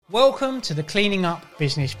Welcome to the Cleaning Up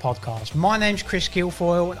Business Podcast. My name's Chris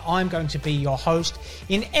Guilfoyle and I'm going to be your host.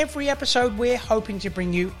 In every episode, we're hoping to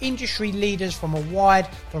bring you industry leaders from a wide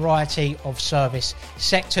variety of service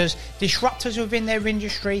sectors, disruptors within their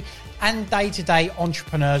industry, and day-to-day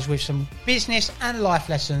entrepreneurs with some business and life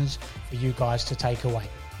lessons for you guys to take away.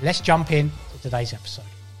 Let's jump in to today's episode.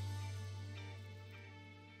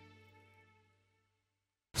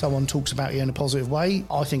 Someone talks about you in a positive way,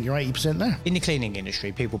 I think you're 80% there. In the cleaning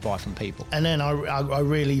industry, people buy from people. And then I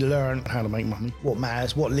really learned how to make money, what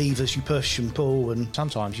matters, what levers you push and pull. And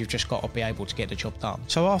sometimes you've just got to be able to get the job done.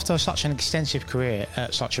 So after such an extensive career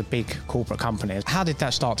at such a big corporate company, how did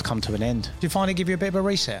that start to come to an end? Did you finally give you a bit of a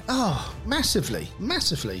reset? Oh, massively.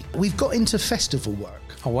 We've got into festival work.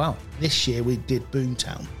 Oh, wow. This year we did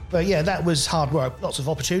Boomtown. But yeah, that was hard work. Lots of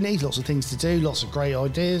opportunities, lots of things to do, lots of great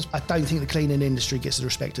ideas. I don't think the cleaning industry gets the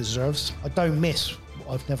respect it deserves. I don't miss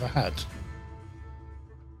what I've never had.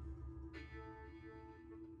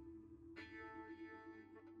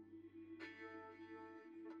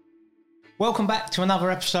 Welcome back to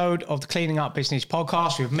another episode of the Cleaning Up Business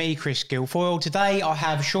Podcast with me, Chris Guilfoyle. Today I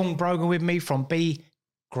have Shaun Brogan with me from Be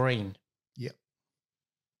Green. Yep.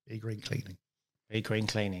 Be Green Cleaning. Be Green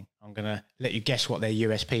Cleaning. I'm going to let you guess what their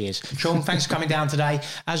USP is. Shaun, thanks for coming down today.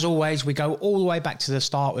 As always, we go all the way back to the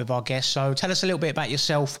start with our guests. So tell us a little bit about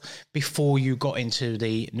yourself before you got into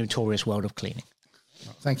the notorious world of cleaning.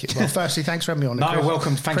 Thank you. Well, firstly, thanks for having me on. No,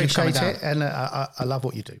 welcome. Thank you for coming down. Appreciate it, and I love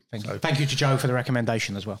what you do. Thank you to Joe for the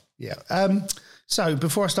recommendation as well. Yeah. So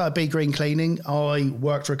before I started Be Green Cleaning, I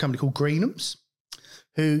worked for a company called Greenhams,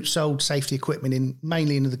 who sold safety equipment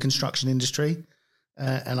mainly into the construction industry,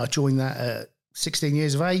 and I joined that at 16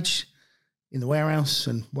 years of age in the warehouse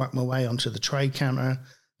and worked my way onto the trade counter,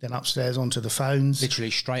 then upstairs onto the phones. Literally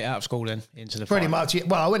straight out of school then into the Pretty much. Yeah.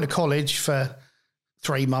 Well, I went to college for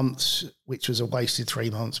 3 months, which was a wasted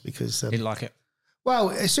 3 months because... didn't like it?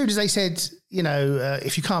 Well, as soon as they said,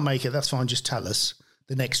 if you can't make it, that's fine, just tell us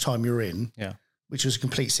the next time you're in. Yeah. Which was a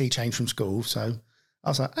complete sea change from school. So I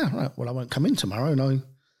was like, oh, right, well, I won't come in tomorrow. And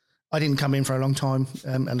I didn't come in for a long time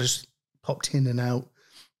and I just popped in and out.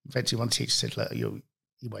 Eventually one teacher said, look, you're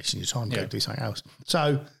wasting your time, go do something else.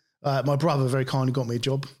 So my brother very kindly got me a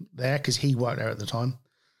job there because he worked there at the time.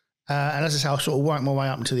 And as I say, I sort of worked my way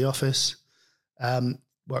up into the office,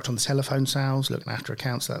 worked on the telephone sales, looking after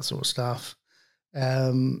accounts, that sort of stuff.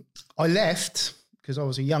 I left because I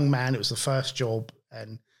was a young man. It was the first job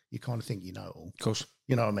and you kind of think you know it all. Of course.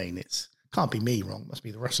 You know what I mean? It can't be me wrong, must be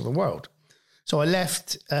the rest of the world. So I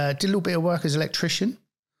left, did a little bit of work as an electrician.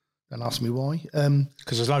 Don't ask me why.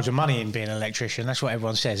 Because there's loads of money in being an electrician. That's what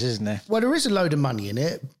everyone says, isn't there? Well, there is a load of money in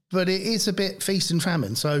it, but it is a bit feast and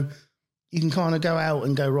famine. So you can kind of go out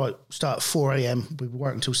and go, right, start at 4 a.m. We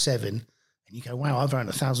work until 7. And you go, wow, I've earned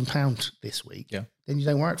 £1,000 this week. Yeah. Then you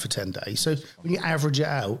don't work for 10 days. So when you average it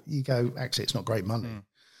out, you go, actually, it's not great money.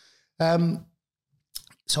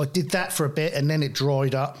 So I did that for a bit and then it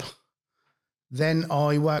dried up. Then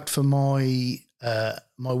I worked for my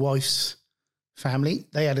wife's family.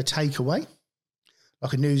 They had a takeaway,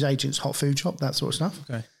 like a newsagent's hot food shop, that sort of stuff.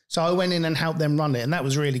 Okay. So I went in and helped them run it. And that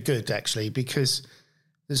was really good, actually, because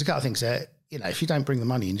there's a couple of things there. If you don't bring the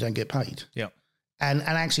money in, you don't get paid. Yeah. And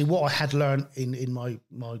actually what I had learned in my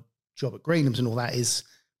job at Greenhams and all that is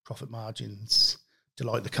profit margins,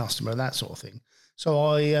 delight the customer, that sort of thing. So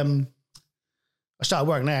I started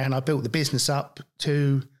working there and I built the business up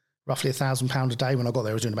to roughly £1,000 a day. When I got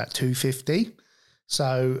there, I was doing about 250.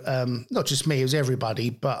 So not just me, it was everybody,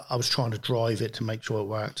 but I was trying to drive it to make sure it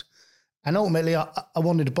worked. And ultimately, I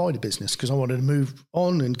wanted to buy the business because I wanted to move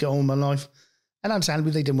on and get on with my life. And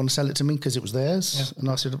understandably, they didn't want to sell it to me because it was theirs. Yeah. And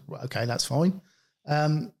I said, okay, that's fine.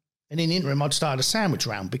 And in the interim, I'd started a sandwich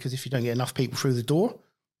round because if you don't get enough people through the door,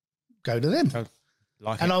 go to them.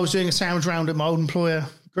 I was doing a sandwich round at my old employer,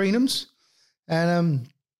 Greenhams. And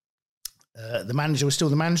the manager was still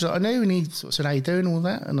the manager that I knew. And he sort of said, how you doing, all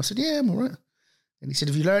that? And I said, yeah, I'm all right. And he said,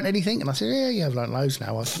 have you learned anything? And I said, yeah, I've learned loads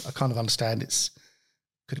now. I kind of understand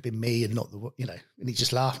could have been me and not and he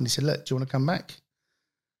just laughed and he said, look, do you want to come back?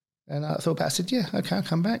 And I thought about it. I said, yeah, okay, I'll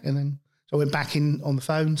come back. And then so I went back in on the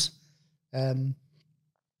phones. Then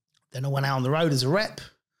I went out on the road as a rep,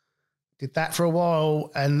 did that for a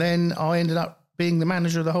while. And then I ended up being the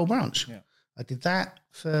manager of the whole branch. Yeah. I did that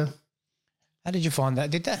for... How did you find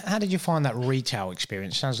that? How did you find that retail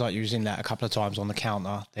experience? Sounds like you was in that a couple of times on the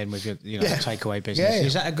counter, then with your takeaway business. Yeah.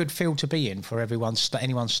 Is that a good field to be in for anyone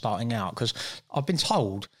starting out? Because I've been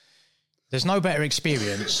told there's no better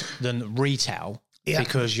experience than retail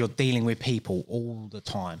because you're dealing with people all the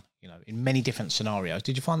time. In many different scenarios.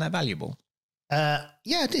 Did you find that valuable? Yeah,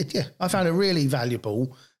 I did. Yeah, I found it really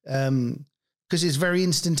valuable because it's very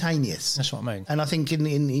instantaneous. That's what I mean. And I think in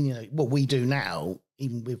you know what we do now,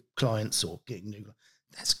 even with clients or getting new,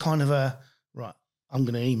 that's kind of a right. I'm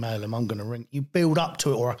going to email them. I'm going to ring. You build up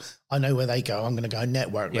to it, or I know where they go. I'm going to go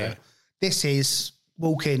network there. This is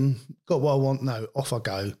walk in, got what I want. No, off I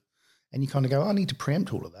go, and you kind of go. I need to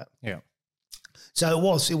preempt all of that. Yeah. So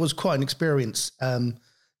it was quite an experience. The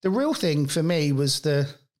real thing for me was the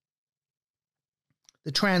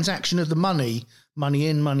transaction of the money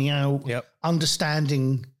in, money out,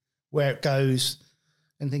 understanding where it goes,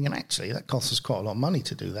 and thinking actually that costs us quite a lot of money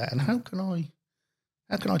to do that. And how can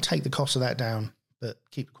I take the cost of that down, but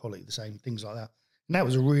keep the quality the same, things like that. And that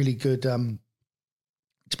was a really good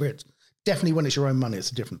experience. Definitely when it's your own money,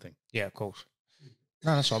 it's a different thing. Yeah, of course.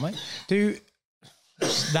 No, that's all right, mate.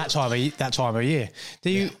 That time of year.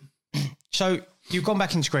 So you've gone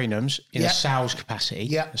back into Greenhams in a sales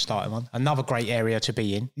capacity, a starting one. Another great area to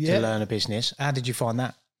be in to learn a business. How did you find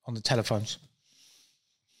that on the telephones?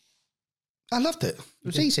 I loved it. It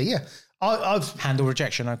was easy, yeah. I've handle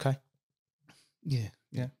rejection, okay? Yeah.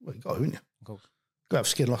 Yeah. Well, you got to, haven't you? Of course. Got to have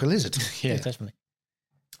skin like a lizard. Yeah, definitely.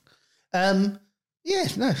 Yeah,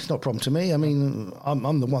 no, it's not a problem to me. I mean,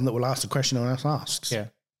 I'm the one that will ask the question no one else asks. Yeah.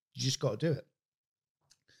 You just got to do it.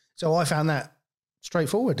 So I found that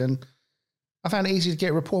straightforward, and I found it easy to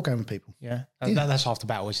get a rapport going with people. Yeah. That's half the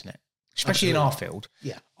battle, isn't it? Especially in our field.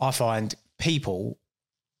 Yeah. I find people,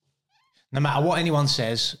 no matter what anyone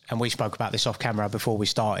says, and we spoke about this off camera before we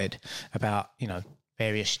started, about, you know,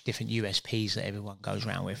 various different USPs that everyone goes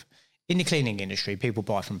around with. In the cleaning industry, people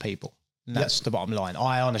buy from people. And that's the bottom line.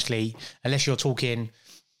 I honestly, unless you're talking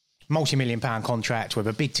multi-million-pound contract with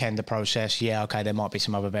a big tender process, okay, there might be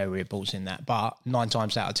some other variables in that. But 9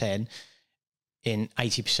 times out of 10, in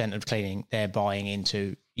 80% of cleaning, they're buying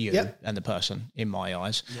into you and the person, in my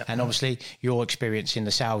eyes. And obviously, your experience in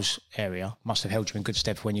the sales area must have held you in good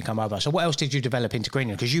stead for when you come over. So what else did you develop into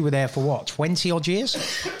Greenham? Because you were there for what, 20-odd years?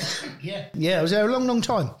 Yeah, I was there a long, long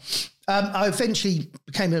time. I eventually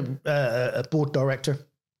became a board director.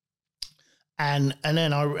 And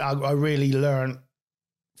then I really learned,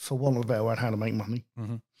 for want of a better word, how to make money,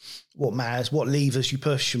 what matters, what levers you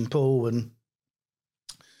push and pull, and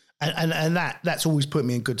that's always put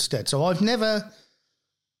me in good stead. So I've never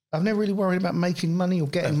really worried about making money or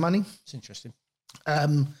getting money. It's interesting.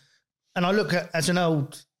 And I look at, as an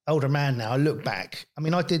older man now, I look back. I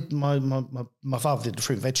mean, I did my father did the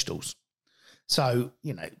fruit and vegetables. So,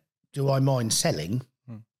 you know, do I mind selling?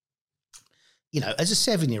 You know, as a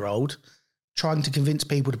 7-year-old, trying to convince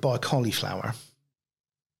people to buy cauliflower.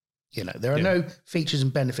 You know, there are no features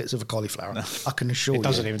and benefits of a cauliflower, I can assure you. It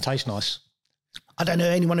doesn't even taste nice. I don't know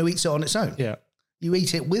anyone who eats it on its own. Yeah. You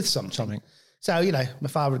eat it with something. So, you know, my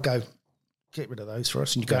father would go, get rid of those for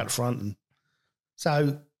us, and you go out front. And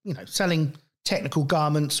so, you know, selling technical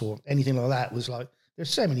garments or anything like that was like, there's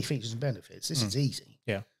so many features and benefits. This is easy.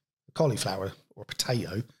 Yeah. A cauliflower or a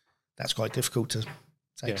potato, that's quite difficult to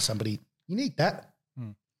say to somebody, you need that.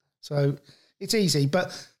 So it's easy, but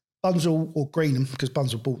Bunzl or Greenham, because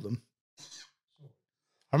Bunzl bought them.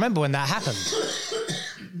 I remember when that happened.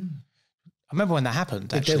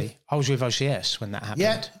 Actually. I was with OCS when that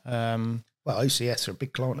happened. Yeah. Well, OCS are a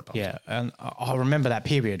big client of Bunzl. Yeah, and I remember that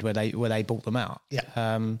period where they bought them out. Yeah.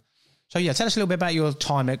 So tell us a little bit about your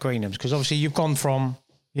time at Greenham's, because obviously you've gone from,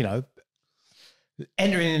 you know,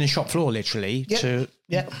 entering in the shop floor literally to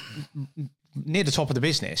near the top of the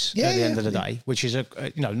business at the end of the day, which is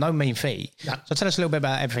no mean feat. No. So tell us a little bit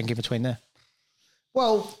about everything in between there.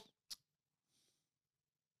 Well,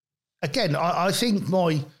 again, I think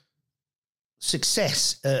my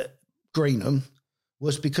success at Greenham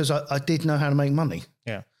was because I did know how to make money.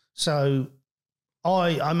 Yeah. So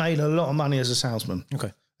I made a lot of money as a salesman.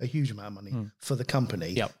 Okay. A huge amount of money for the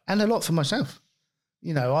company and a lot for myself.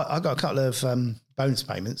 You know, I got a couple of bonus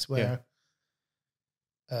payments where,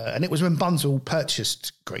 and it was when Bunzl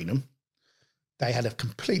purchased Greenham. They had a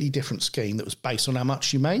completely different scheme that was based on how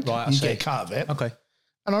much you made. Right, you get a cut of it. Okay.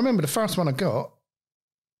 And I remember the first one I got,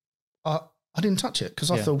 I didn't touch it because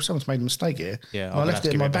I thought someone's made a mistake here. Yeah. And I left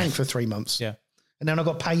it in my bank for 3 months. Yeah. And then I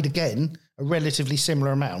got paid again, a relatively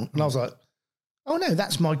similar amount. And I was like, oh no,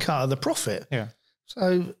 that's my cut of the profit. Yeah.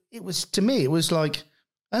 So it was, to me, it was like,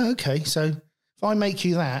 oh, okay. So if I make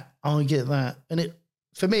you that, I get that. And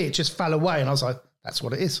for me, it just fell away. And I was like, that's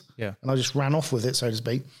what it is. Yeah. And I just ran off with it, so to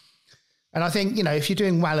speak. And I think, you know, if you're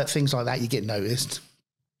doing well at things like that, you get noticed.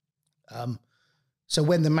 So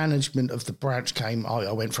when the management of the branch came, I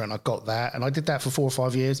went for it and I got that. And I did that for 4 or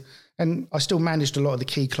 5 years. And I still managed a lot of the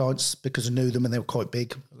key clients because I knew them and they were quite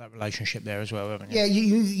big. That relationship there as well, haven't you? Yeah,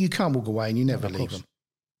 you can't walk away and you never leave them.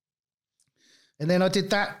 And then I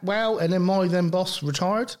did that well. And then my boss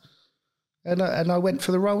retired. And I went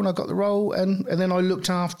for the role, and I got the role, and then I looked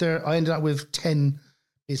after. I ended up with 10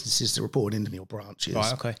 businesses that reported into me, or branches.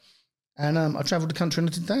 Right, okay. And I travelled the country and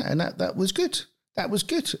I did that, and that was good. That was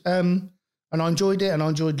good. And I enjoyed it, and I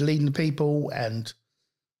enjoyed leading the people and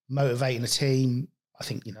motivating a team. I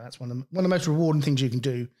think, that's one of the most rewarding things you can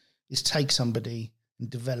do is take somebody and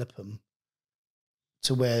develop them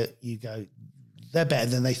to where you go, they're better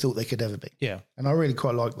than they thought they could ever be. Yeah. And I really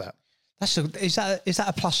quite like that. Is that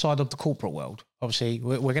a plus side of the corporate world? Obviously,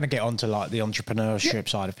 we're going to get onto like the entrepreneurship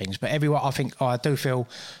side of things, but everyone, I do feel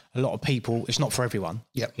a lot of people, it's not for everyone.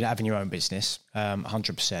 Yeah. Having your own business,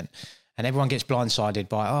 100%. And everyone gets blindsided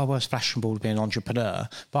by, it's fashionable to be an entrepreneur.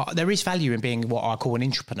 But there is value in being what I call an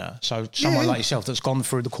entrepreneur. So someone like yourself that's gone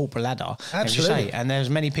through the corporate ladder, as you say, and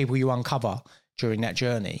there's many people you uncover during that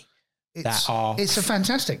journey It's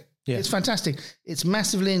fantastic. Yeah. It's fantastic. It's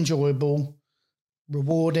massively enjoyable,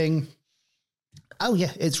 rewarding. Oh,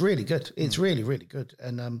 yeah, it's really good. It's really, really good.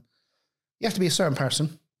 And you have to be a certain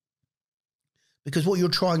person, because what you're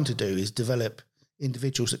trying to do is develop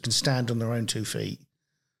individuals that can stand on their own 2 feet,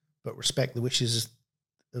 but respect the wishes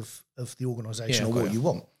of the organisation or what you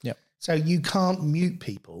want. Yeah. So you can't mute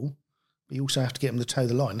people, but you also have to get them to toe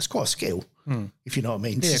the line. It's quite a skill, if you know what I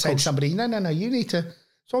mean. Yeah, to say to somebody, no, you need to,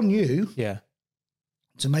 it's on you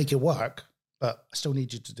to make it work, but I still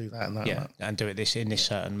need you to do that and that. Yeah, and do it in this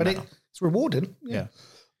certain but manner. It's rewarding. Yeah.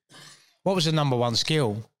 What was the number one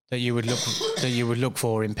skill that you would look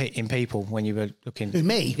for in people when you were looking? Who,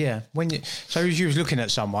 me? Yeah. So as you was looking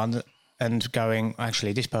at someone and going,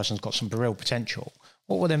 actually, this person's got some real potential.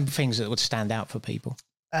 What were them things that would stand out for people?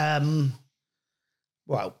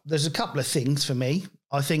 Well, there's a couple of things for me.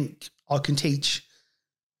 I think I can teach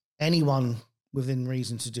anyone within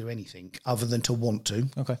reason to do anything other than to want to.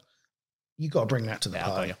 Okay. You got to bring that to the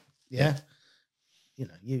party. Yeah.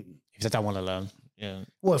 If they don't want to learn. Yeah.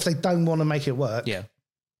 Well, if they don't want to make it work. Yeah.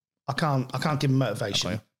 I can't give them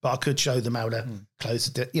motivation, but I could show them how to close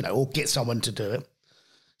it, or get someone to do it.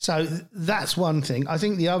 So that's one thing. I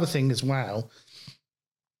think the other thing as well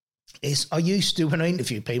is I used to, when I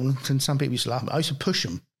interview people, and some people used to laugh, I used to push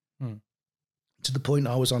them to the point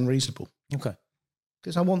I was unreasonable. Okay.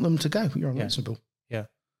 Because I want them to go, you're unreasonable. Yeah.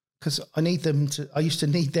 Because I used to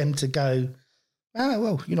need them to go,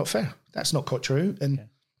 well, you're not fair. That's not quite true. And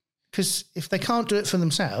because if they can't do it for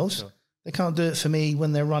themselves, they can't do it for me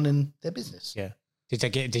when they're running their business. Yeah. Did you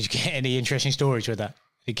get any interesting stories with that?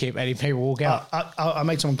 Did you keep any people walk out? I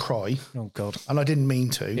made someone cry. Oh, God. And I didn't mean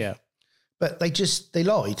to. Yeah. But they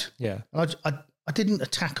lied. Yeah. And I didn't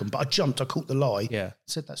attack them, but I jumped. I caught the lie. Yeah.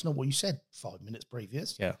 Said, that's not what you said 5 minutes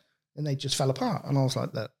previous. Yeah. And they just fell apart. And I was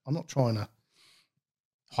like, that. I'm not trying to.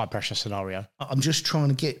 High pressure scenario. I'm just trying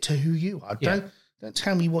to get to who you are. Yeah. Don't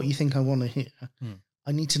tell me what you think I want to hear.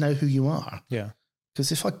 I need to know who you are. Yeah.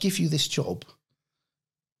 Because if I give you this job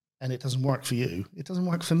and it doesn't work for you, it doesn't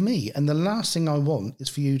work for me. And the last thing I want is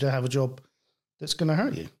for you to have a job that's going to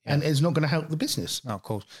hurt you and is not going to help the business. Oh, of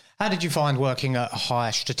course. How did you find working at a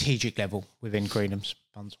higher strategic level within Greenham's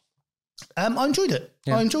Bunzl? I enjoyed it.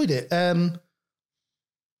 Yeah. I enjoyed it.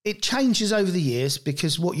 It changes over the years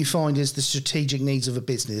because what you find is the strategic needs of a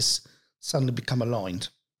business suddenly become aligned.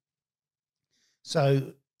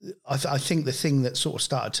 So I think the thing that sort of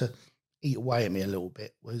started to eat away at me a little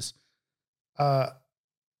bit was I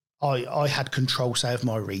had control, say, of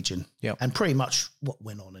my region and pretty much what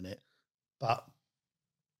went on in it. But,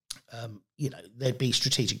 there'd be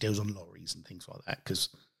strategic deals on lorries and things like that because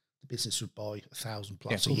the business would buy 1,000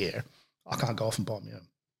 plus a year. I can't go off and buy my own.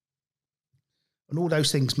 And all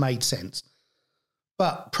those things made sense.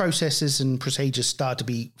 But processes and procedures started to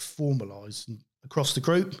be formalised across the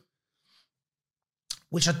group,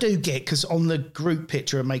 which I do get because on the group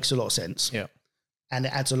picture, it makes a lot of sense. Yeah. And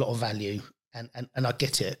it adds a lot of value and I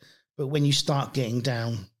get it. But when you start getting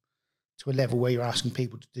down to a level where you're asking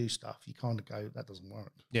people to do stuff, you kind of go, that doesn't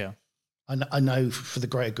work. Yeah. I know for the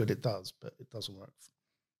greater good it does, but it doesn't work.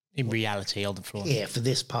 In reality, on the floor. Yeah, for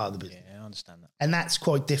this part of the business. Yeah, I understand that. And that's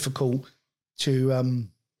quite difficult to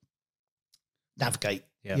navigate.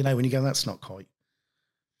 Yeah. When you go, that's not quite.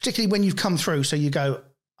 Particularly when you've come through, so you go,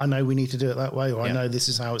 I know we need to do it that way, or I know this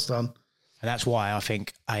is how it's done. And that's why I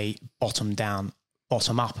think a bottom-down,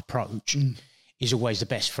 bottom-up approach is always the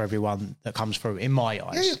best for everyone that comes through, in my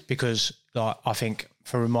eyes, because I think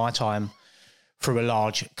through my time through a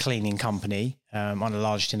large cleaning company, one of the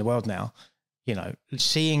largest in the world now,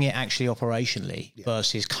 seeing it actually operationally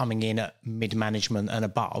versus coming in at mid-management and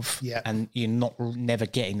above, and you're never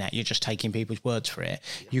getting that, you're just taking people's words for it.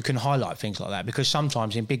 You can highlight things like that because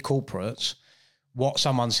sometimes in big corporates, what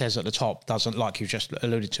someone says at the top doesn't, like you just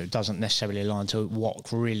alluded to, doesn't necessarily align to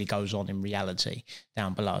what really goes on in reality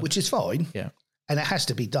down below. Which is fine. Yeah. And it has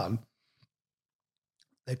to be done.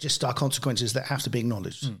 They're just our consequences that have to be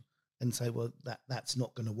acknowledged and say, well, that's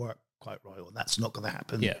not going to work quite right, or that's not going to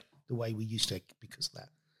happen the way we used to because of that.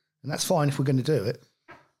 And that's fine if we're going to do it,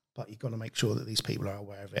 but you've got to make sure that these people are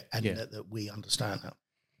aware of it and that we understand that.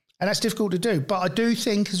 And that's difficult to do. But I do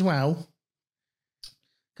think as well,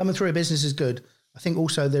 coming through a business is good. I think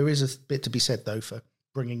also there is a bit to be said, though, for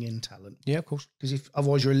bringing in talent. Yeah, of course. Because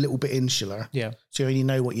otherwise you're a little bit insular. Yeah. So you only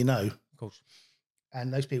know what you know. Of course.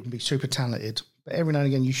 And those people can be super talented. But every now and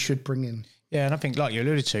again, you should bring in. Yeah, and I think, like you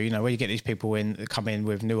alluded to, where you get these people in that come in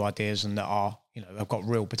with new ideas and that are, have got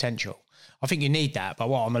real potential. I think you need that. But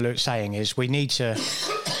what I'm saying is we need to,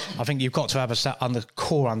 I think you've got to have a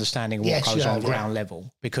core understanding of what goes on ground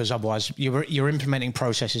level, because otherwise you're implementing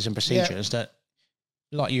processes and procedures that,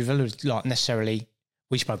 like you've alluded, like necessarily,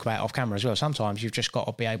 we spoke about it off camera as well. Sometimes you've just got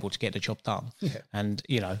to be able to get the job done. Yeah. And,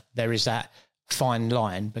 there is that fine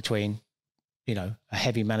line between, a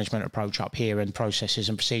heavy management approach up here and processes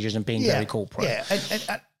and procedures and being very corporate. Yeah.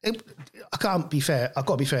 And I can't be fair. I've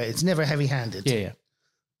got to be fair. It's never heavy handed. Yeah.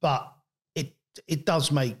 But it does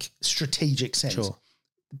make strategic sense. Sure.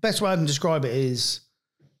 The best way I can describe it is,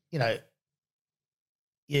 you're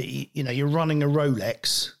running a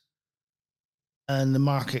Rolex and the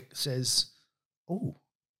market says, oh,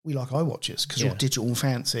 we like iWatches because you're digital and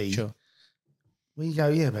fancy. Sure. We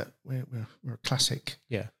go, but we're a classic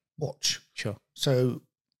watch. Sure. So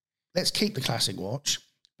let's keep the classic watch,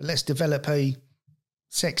 but let's develop a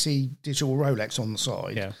sexy digital Rolex on the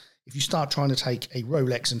side. Yeah. If you start trying to take a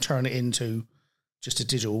Rolex and turn it into just a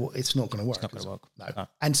digital, it's not going to work. It's not going to work. No.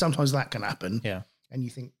 And sometimes that can happen. Yeah. And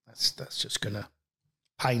you think that's just going to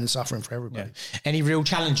pain and suffering for everybody. Yeah. Any real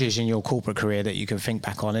challenges in your corporate career that you can think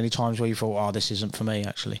back on? Any times where you thought, this isn't for me,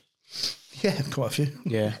 actually? Yeah, quite a few.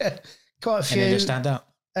 Yeah. Quite a few. Any that stand out?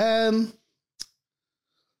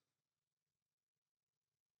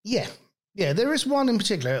 Yeah, there is one in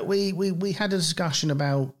particular. We had a discussion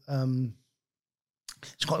about,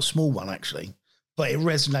 it's quite a small one actually, but it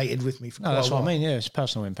resonated with me for quite a while. That's what I mean, yeah, it's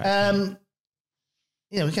personal impact.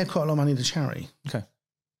 We gave quite a lot of money to charity. Okay.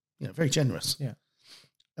 Very generous. Yeah.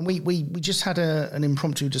 And we just had an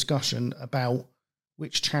impromptu discussion about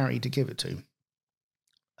which charity to give it to.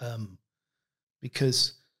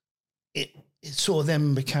 Because it sort of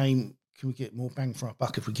then became, can we get more bang for our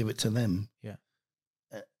buck if we give it to them? Yeah.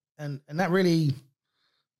 And that really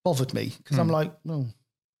bothered me because I'm like, well,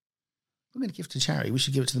 we're going to give to charity. We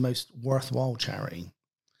should give it to the most worthwhile charity.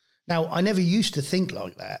 Now, I never used to think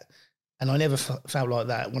like that, and I never felt like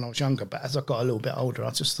that when I was younger. But as I got a little bit older,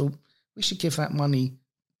 I just thought we should give that money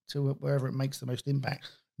to wherever it makes the most impact,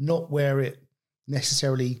 not where it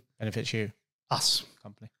necessarily benefits you, us,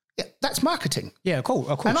 company. Yeah, that's marketing. Yeah, cool.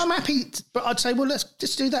 Of course. And I'm happy, but I'd say, well, let's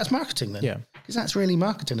just do that as marketing then. Yeah, because that's really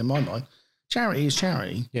marketing in my mind. Charity is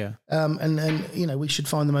charity. Yeah. And we should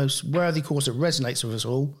find the most worthy cause that resonates with us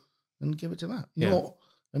all and give it to that. Yeah.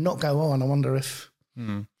 Not go on. I wonder if.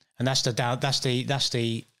 And that's the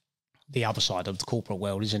other side of the corporate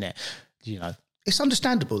world, isn't it? It's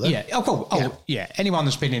understandable though. Yeah. Oh, cool. Yeah. Anyone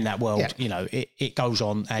that's been in that world, it goes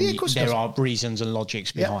on, and there are reasons and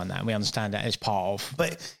logics behind that, and we understand that as part of.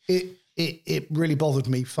 But it really bothered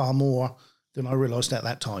me far more than I realised at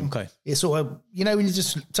that time. Okay. It's sort of, when you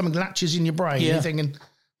just, something latches in your brain, and you're thinking,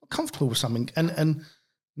 I'm comfortable with something. And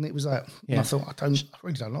it was that. And I thought, I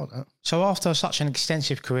really don't like that. So after such an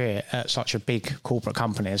extensive career at such a big corporate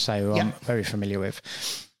company, as say, who I'm very familiar with,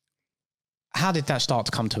 how did that start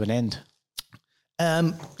to come to an end?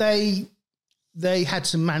 They had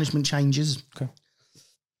some management changes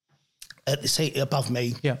at the seat above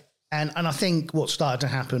me. Yeah. And I think what started to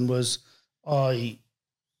happen was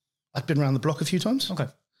I'd been around the block a few times. Okay.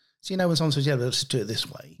 So, when someone says, let's do it this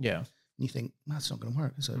way. Yeah. And you think, that's not going to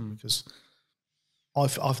work, is it? Because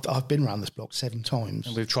I've been around this block 7 times.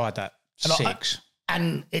 And we've tried that 6.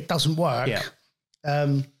 And it doesn't work. Yeah.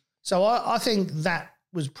 So I think that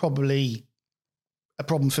was probably a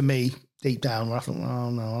problem for me deep down, where I thought, oh,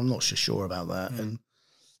 no, I'm not so sure about that. And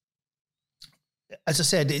as I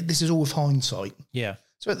said, this is all with hindsight. Yeah.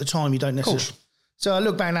 So at the time, you don't necessarily... So I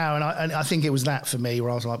look back now, and I think it was that for me,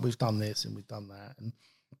 where I was like, we've done this and we've done that. And,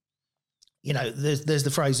 there's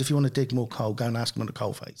the phrase, if you want to dig more coal, go and ask them on the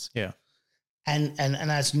coal face. Yeah. And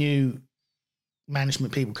as new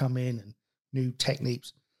management people come in and new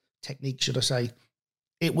techniques, should I say,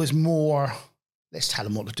 it was more, let's tell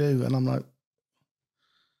them what to do. And I'm like,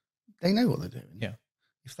 they know what they're doing. Yeah.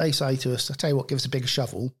 If they say to us, I tell you what, give us a bigger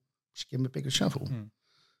shovel, we should give them a bigger shovel.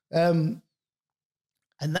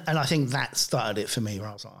 And I think that started it for me, where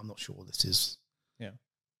I was like, I'm not sure this is. Yeah.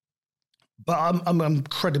 But I'm an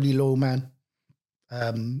incredibly loyal man,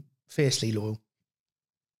 fiercely loyal.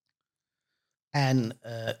 And,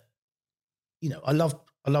 I love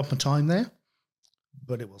my time there,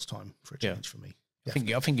 but it was time for a change for me. I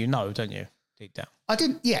think you know, don't you, deep down? I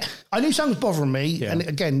didn't, I knew something was bothering me. Yeah. And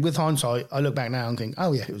again, with hindsight, I look back now and think,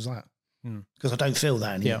 oh, yeah, it was that. Because I don't feel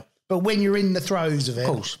that anymore. Yeah. But when you're in the throes of it.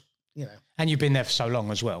 Of course. And you've been there for so long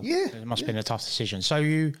as well. Yeah. It must have been a tough decision. So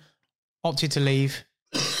you opted to leave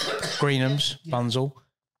Greenham's, Bunzl.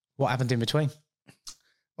 What happened in between?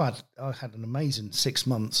 Well, I had an amazing 6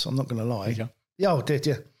 months. I'm not going to lie. Did you? Yeah, I did,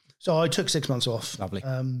 yeah. So I took 6 months off. Lovely.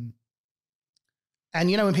 And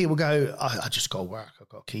when people go, I just got to work, I've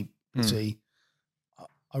got to keep busy.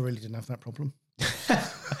 I really didn't have that problem.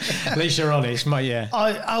 At least you're honest, mate, yeah.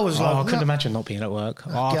 I was like... I couldn't imagine not being at work.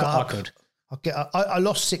 I could. I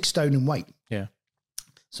lost 6 stone in weight. Yeah.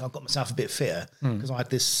 So I got myself a bit fitter because I had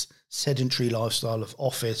this sedentary lifestyle of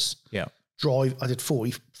office, drive. I did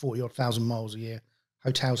 40 odd thousand miles a year,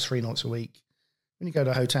 hotels 3 nights a week. When you go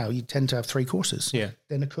to a hotel, you tend to have 3 courses. Yeah.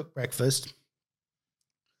 Then a cooked breakfast.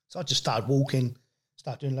 So I just started walking,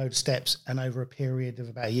 started doing a load of steps, and over a period of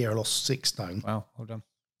about a year, I lost 6 stone. Wow, well done.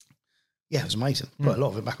 Yeah, it was amazing. Put a lot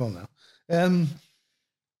of it back on now.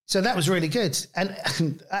 So that was really good. And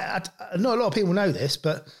not a lot of people know this,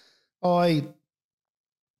 but I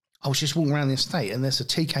was just walking around the estate and there's a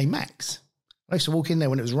TK Maxx. I used to walk in there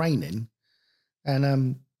when it was raining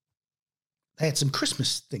and they had some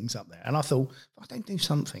Christmas things up there. And I thought, if I don't do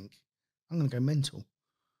something, I'm going to go mental.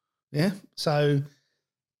 Yeah. So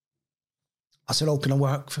I said, can I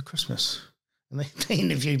work for Christmas? And they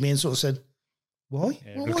interviewed me and sort of said, why?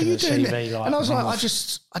 Yeah, why are you doing it? Like, and I was like, I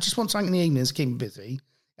just want something in the evenings to keep me busy.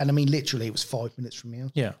 And I mean, literally, it was 5 minutes from here.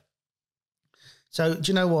 Yeah. So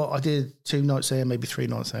do you know what? I did 2 nights there, maybe 3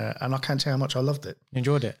 nights there, and I can't tell how much I loved it. You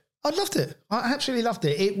enjoyed it? I loved it. I absolutely loved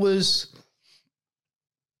it. It was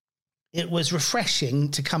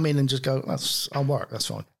refreshing to come in and just go, I'll work, that's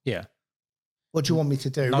fine. Yeah. What do you want me to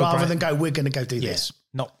do? Rather than go, we're going to go do this.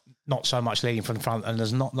 Not so much leading from the front, and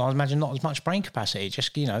there's not, I imagine, not as much brain capacity.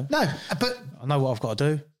 Just, No, but I know what I've got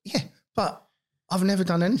to do. Yeah, but I've never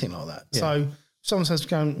done anything like that. Yeah. So someone says,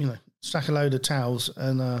 go and, stack a load of towels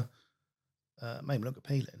and make them look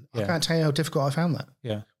appealing. I can't tell you how difficult I found that.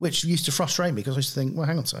 Yeah. Which used to frustrate me because I used to think, well,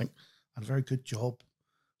 hang on a second, I had a very good job,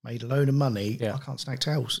 made a load of money. Yeah. I can't stack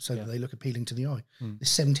towels so that they look appealing to the eye.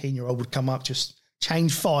 This 17-year-old would come up, just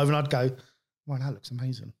change 5 and I'd go, wow, that looks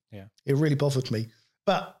amazing. Yeah. It really bothered me.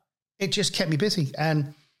 But it just kept me busy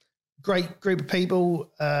and great group of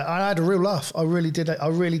people. I had a real laugh. I really did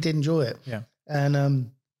enjoy it. Yeah.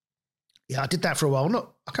 And I did that for a while.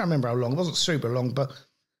 I can't remember how long. It wasn't super long, but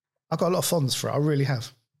I got a lot of fondness for it. I really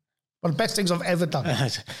have. One of the best things I've ever done.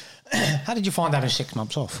 How did you find having 6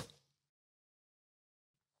 months off?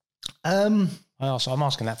 I'm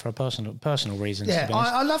asking that for a personal reason. Yeah,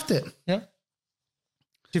 I loved it. Yeah.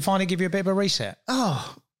 Did you find it give you a bit of a reset?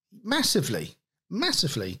 Oh, massively.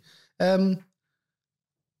 I've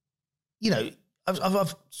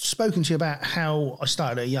spoken to you about how I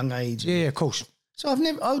started at a young age. Yeah, of course. So I've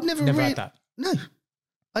never really had that. No,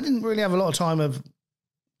 I didn't really have a lot of time of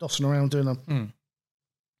dossing around doing them.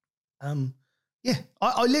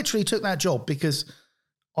 I literally took that job because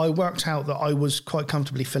I worked out that I was quite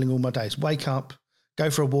comfortably filling all my days. Wake up, go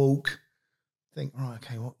for a walk, think, right,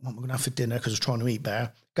 okay, what am I going to have for dinner because I was trying to eat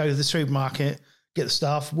better. Go to the supermarket, get the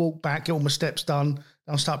stuff, walk back, get all my steps done. Then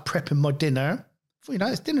I'll start prepping my dinner. Before you know,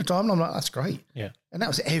 it's dinner time, and I'm like, that's great. Yeah. And that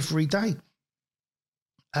was every day.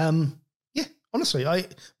 Honestly,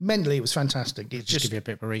 mentally it was fantastic. It just give you a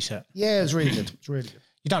bit of a reset. Yeah, it was really good. It's really good.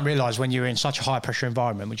 You don't realise when you're in such a high pressure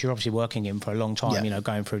environment, which you're obviously working in for a long time,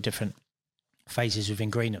 going through different phases within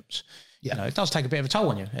Greenham's. Yeah. It does take a bit of a toll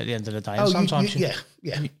on you at the end of the day. And sometimes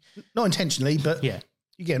not intentionally, but you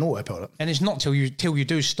get an autopilot. And it's not till you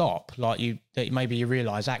do stop, that maybe you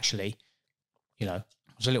realise actually, I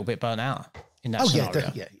was a little bit burnt out in that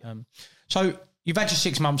scenario. So you've had your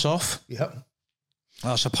 6 months off. Yeah.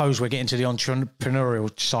 I suppose we're getting to the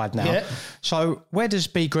entrepreneurial side now. Yeah. So where does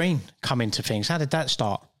Be Green come into things? How did that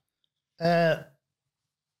start? Well,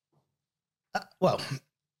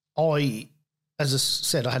 as I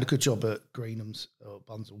said, I had a good job at Greenham's or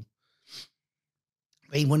Bunzl.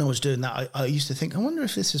 When I was doing that, I used to think, I wonder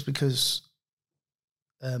if this is because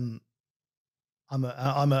I'm an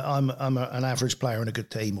average player in a good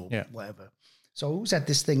team or whatever. So I always had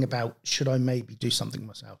this thing about, should I maybe do something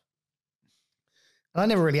myself? And I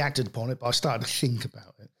never really acted upon it, but I started to think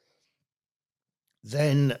about it.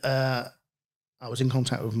 Then I was in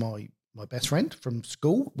contact with my my best friend from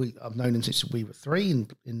school. I've known him since we were 3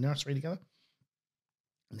 in nursery together.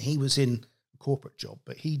 And he was in a corporate job,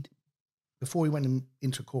 but before he went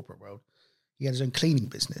into a corporate world, he had his own cleaning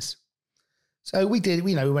business. So we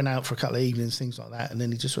went out for a couple of evenings, things like that. And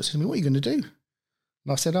then he just said to me, what are you going to do?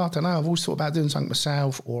 And I said, I don't know. I've always thought about doing something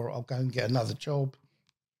myself, or I'll go and get another job,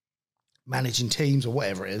 managing teams or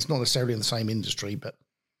whatever it is. Not necessarily in the same industry, but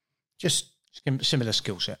just similar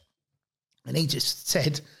skill set. And he just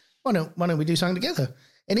said, why don't we do something together?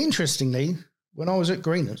 And interestingly, when I was at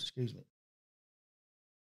Greenham's,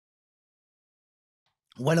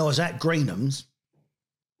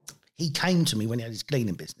 he came to me when he had his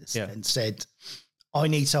cleaning business and said, I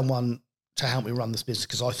need someone to help me run this business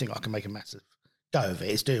because I think I can make a massive go of it.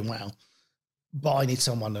 It's doing well, but I need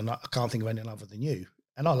someone, and I can't think of anyone other than you.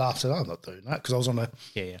 And I laughed and said, I'm not doing that, because I was on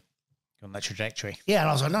on that trajectory. Yeah, and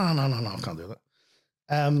I was like, no, I can't do that.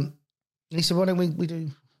 And he said, why don't we do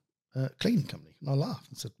a cleaning company? And I laughed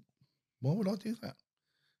and said, why would I do that?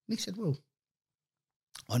 And he said, well,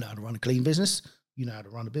 I know how to run a clean business. You know how to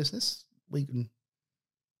run a business. I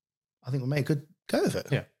think we'll make a good go of it.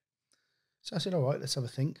 Yeah. So I said, all right, let's have a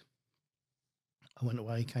think. I went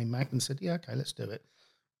away, came back and said, yeah, okay, let's do it.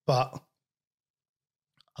 But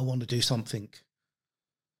I want to do something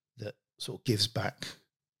that sort of gives back,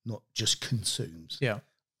 not just consumes. Yeah.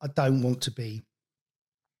 I don't want to be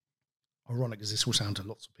ironic, as this will sound to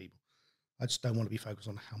lots of people. I just don't want to be focused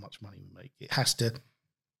on how much money we make. It has to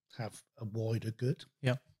have a wider good.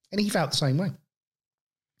 Yeah. And he felt the same way.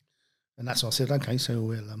 And that's why I said, okay, so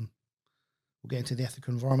we'll get into the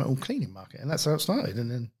ethical environmental cleaning market. And that's how it started.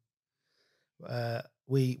 And then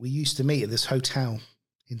we used to meet at this hotel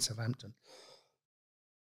in Southampton.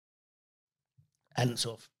 And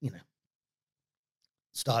sort of,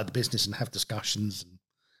 started the business and have discussions and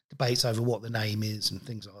debates over what the name is and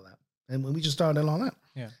things like that. And we just started like that.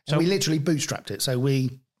 Yeah. So we literally bootstrapped it. So I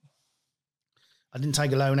didn't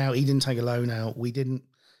take a loan out. He didn't take a loan out. We didn't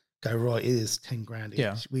go, right, it is 10 grand.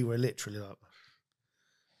 Yeah. We were literally like,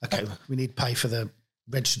 okay, we need to pay for the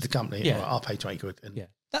register the company. Yeah. Right, I'll pay 20 quid. And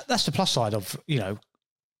that's the plus side of,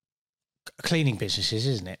 cleaning businesses,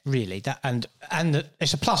 isn't it? Really, and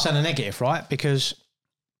it's a plus and a negative, right? Because,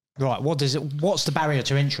 right, what's the barrier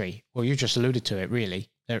to entry? Well, you just alluded to it. Really,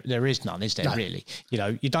 there is none, is there? No. Really,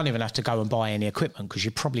 you don't even have to go and buy any equipment because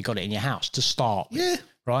you've probably got it in your house to start. Yeah,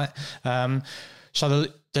 right. So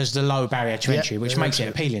there's the low barrier to entry, which makes it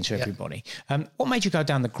appealing to everybody. What made you go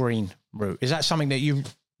down the green route? Is that something that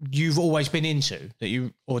you've always been into,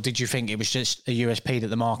 or did you think it was just a USP that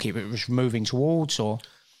the market was moving towards, or?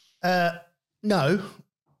 No,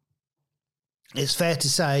 it's fair to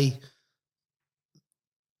say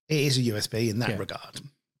it is a USP in that regard.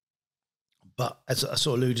 But as I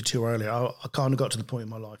sort of alluded to earlier, I kind of got to the point in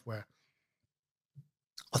my life where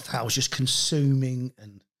I thought I was just consuming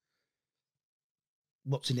and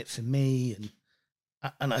what's in it for me,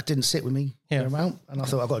 and it didn't sit with me around. And I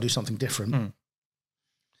thought I've got to do something different.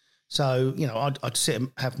 So, I'd sit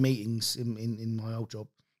and have meetings in my old job.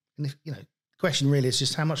 And if, the question really is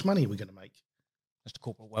just how much money are we going to make? That's the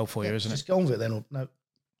corporate wealth for you, isn't it? Just get on with it then, or no,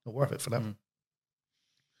 not worth it for that.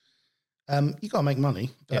 You got to make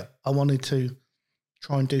money, but I wanted to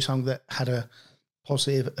try and do something that had a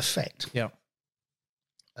positive effect. Yeah.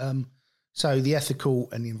 So the ethical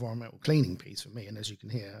and the environmental cleaning piece for me, and as you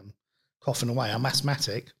can hear, I'm coughing away, I'm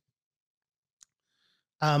asthmatic.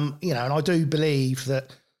 And I do believe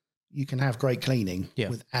that you can have great cleaning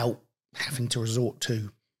without having to resort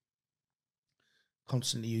to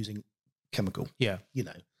constantly using chemical. Yeah.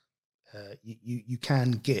 You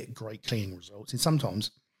can get great cleaning results. And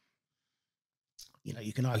sometimes,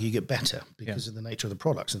 you can argue you get better because of the nature of the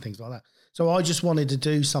products and things like that. So I just wanted to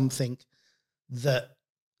do something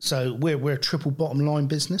so we're a triple bottom line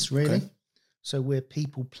business, really. Okay. So we're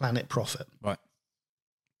people, planet, profit. Right.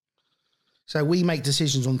 So we make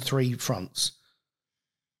decisions on 3 fronts.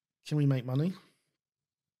 Can we make money?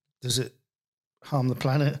 Does it harm the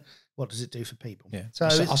planet? What does it do for people? Yeah. So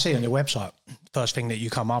I see on your website, first thing that you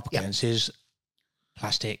come up against is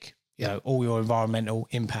plastic, all your environmental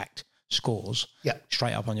impact scores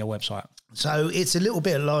straight up on your website. So it's a little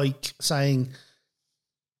bit like saying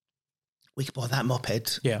we could buy that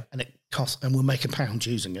moped and it costs, and we'll make £1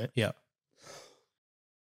 using it. Yeah.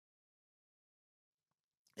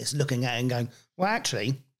 It's looking at it and going, well,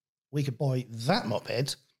 actually, we could buy that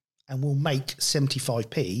moped and we'll make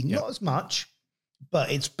 75p, not as much, but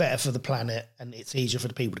it's better for the planet and it's easier for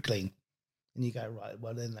the people to clean. And you go, right,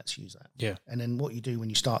 well, then let's use that. Yeah. And then what you do when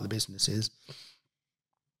you start the business is,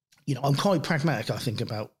 I'm quite pragmatic, I think,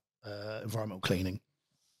 about environmental cleaning,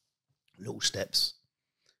 little steps.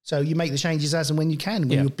 So you make the changes as and when you can,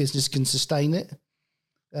 when your business can sustain it.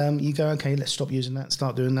 You go, okay, let's stop using that,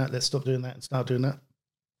 start doing that. Let's stop doing that and start doing that.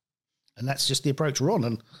 And that's just the approach we're on.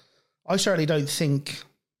 And I certainly don't think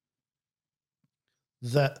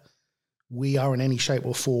that we are in any shape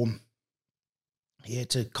or form here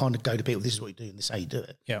to kind of go to people, this is what you do and this is how you do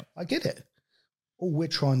it. Yeah. I get it. All we're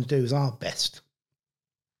trying to do is our best.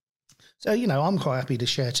 So, you know, I'm quite happy to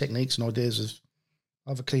share techniques and ideas of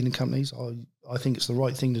other cleaning companies. I think it's the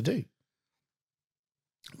right thing to do.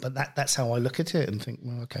 But that's how I look at it and think,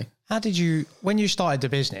 well, okay. How did you, when you started the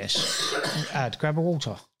business, grab a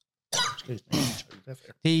water. Excuse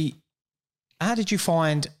me. How did you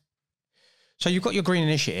find, so you've got your green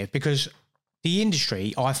initiative, because the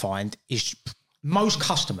industry, I find, is most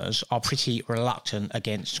customers are pretty reluctant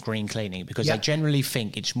against green cleaning because they generally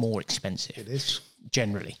think it's more expensive. It is.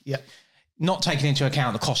 Generally. Yeah. Not taking into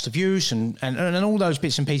account the cost of use and all those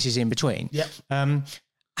bits and pieces in between. Yeah.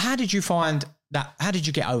 How did you find that? How did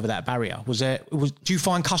you get over that barrier? Do you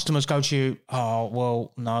find customers go to you, oh,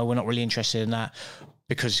 well, no, we're not really interested in that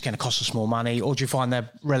because it's going to cost us more money? Or do you find they're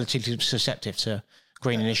relatively susceptible to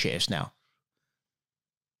green initiatives now?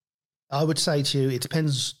 I would say to you, it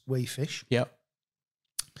depends where you fish. Yep.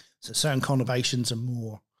 So certain conurbations are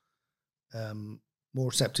more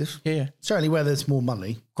receptive. Yeah. Certainly where there's more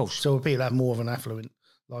money. Of course. So if people have more of an affluent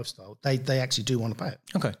lifestyle, they actually do want to pay it.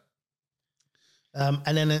 Okay.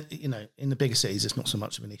 And then, you know, in the bigger cities, it's not so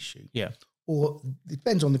much of an issue. Yeah. Or it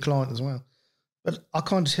depends on the client as well. But I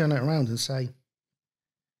kind of turn it around and say,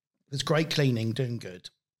 there's great cleaning, doing good,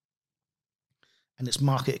 and it's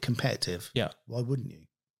market competitive. Yeah. Why wouldn't you?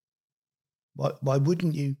 Why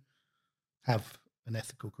wouldn't you have an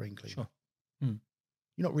ethical green cleaner? Sure.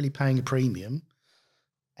 You're not really paying a premium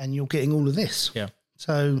and you're getting all of this. Yeah.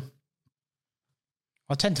 So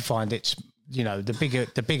I tend to find it's, you know, the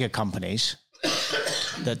bigger companies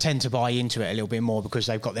that tend to buy into it a little bit more because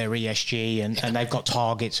they've got their ESG and they've got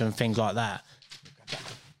targets and things like that.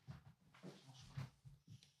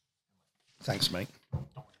 Thanks, mate.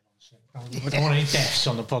 We don't want any deaths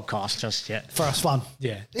on the podcast just yet. For us, fun.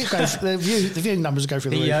 Yeah. The viewing numbers go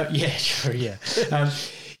through the roof. Yeah, sure,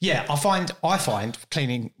 yeah. I find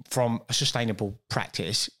cleaning from a sustainable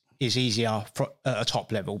practice is easier at a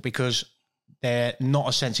top level because they're not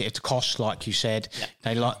as sensitive to costs, like you said.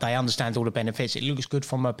 Yeah. They understand all the benefits. It looks good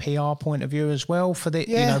from a PR point of view as well for the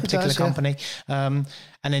particular company. And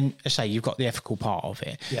then, say you've got the ethical part of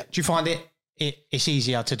it. Yeah. Do you find it's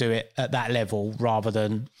easier to do it at that level rather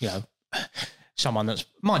than, you know, someone that's,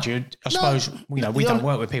 mind you, I suppose, you know, we don't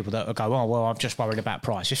work with people that go, oh, well, I'm just worried about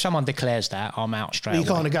price. If someone declares that, I'm out straight away. You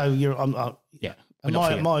kind of go, yeah. And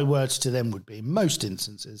my words to them would be, in most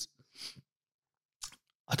instances,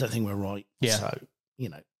 I don't think we're right. Yeah. So, you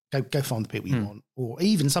know, go find the people you want. Or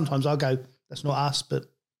even sometimes I'll go, that's not us, but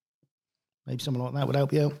maybe someone like that would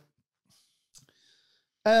help you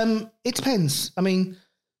out. It depends. I mean,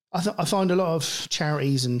 I find a lot of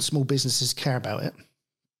charities and small businesses care about it.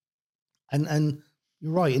 And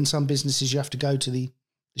you're right, in some businesses you have to go to the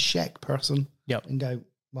check person and go,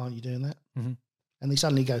 why aren't you doing that? Mm-hmm. And they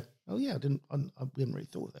suddenly go, oh yeah, we hadn't really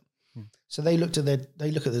thought of it. So they look at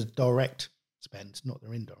the direct spend, not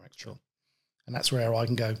their indirect. Sure. And that's where I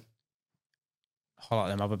can go, highlight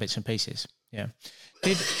them other bits and pieces. Yeah.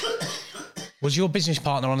 Was your business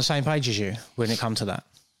partner on the same page as you when it come to that?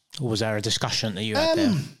 Or was there a discussion that you had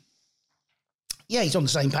there? Yeah, he's on the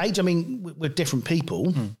same page. I mean, we're different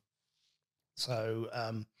people. So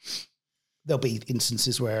there'll be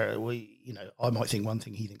instances where I might think one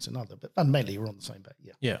thing, he thinks another, but fundamentally we're on the same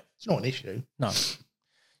page. Yeah. It's not an issue. No.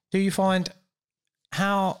 Do you find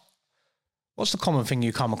what's the common thing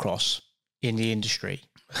you come across in the industry?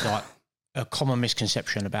 Like a common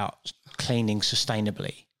misconception about cleaning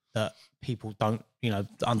sustainably that people don't,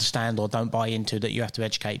 understand or don't buy into, that you have to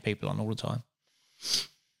educate people on all the time?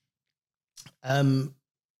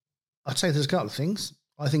 I'd say there's a couple of things.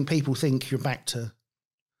 I think people think you're back to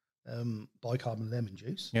bicarbonate lemon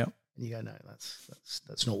juice. Yeah. And you go, no,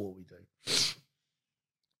 that's not what we do.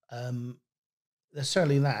 There's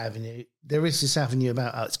certainly that avenue. There is this avenue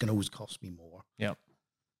about, it's going to always cost me more. Yeah.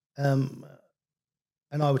 And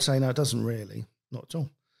I would say, no, it doesn't really. Not at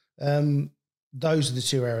all. Those are the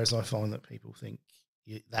two areas I find that people think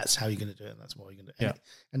that's how you're going to do it. And that's why you're going to do it. Yeah.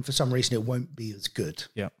 And for some reason, it won't be as good.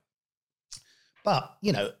 Yeah. But,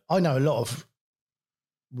 I know a lot of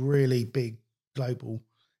really big global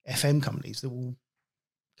FM companies that will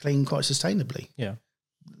clean quite sustainably. Yeah.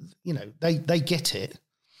 They get it,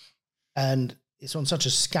 and it's on such a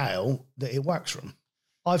scale that it works for them.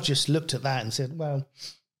 I've just looked at that and said, well,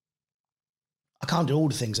 I can't do all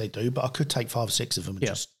the things they do, but I could take 5 or 6 of them and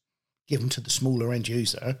just give them to the smaller end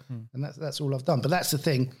user, and that's all I've done. But that's the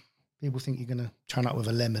thing. People think you're going to turn up with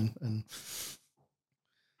a lemon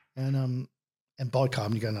and buy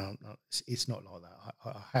carbon. You go, no, it's not like that.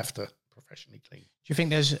 I have to professionally clean. Do you think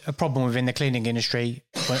there's a problem within the cleaning industry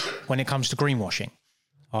when it comes to greenwashing,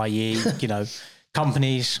 i.e.,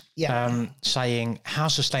 companies saying how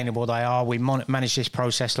sustainable they are? We manage this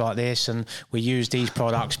process like this, and we use these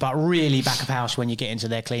products, but really back of house, when you get into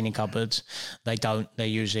their cleaning cupboards, they don't. They're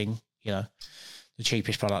using the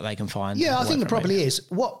cheapest product they can find. Yeah, I think the problem is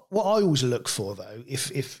what I always look for though.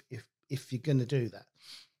 If you're going to do that,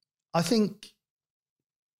 I think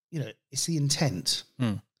it's the intent.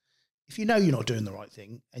 If you know you're not doing the right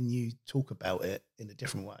thing and you talk about it in a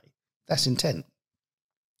different way, that's intent.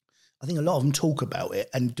 I think a lot of them talk about it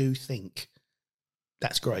and do think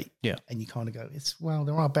that's great. Yeah. And you kind of go,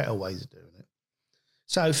 there are better ways of doing it.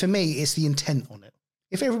 So for me, it's the intent on it.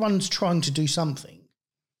 If everyone's trying to do something,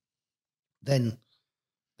 then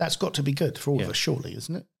that's got to be good for all of us, surely,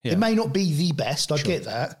 isn't it? Yeah. It may not be the best, I get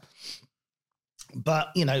that.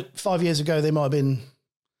 But, 5 years ago, they might have been,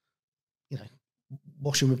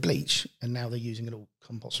 washing with bleach, and now they're using an all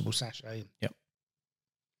compostable sachet. Yep.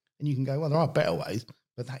 And you can go, well, there are better ways,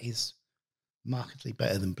 but that is markedly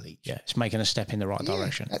better than bleach. Yeah, it's making a step in the right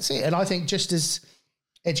direction. That's it. And I think just as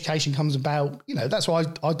education comes about, that's why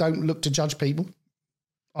I don't look to judge people.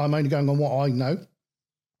 I'm only going on what I know.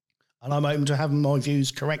 And I'm open to having my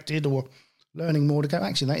views corrected or learning more to go,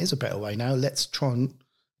 actually, that is a better way now. Let's try and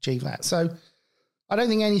achieve that. So I don't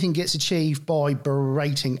think anything gets achieved by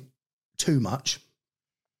berating too much.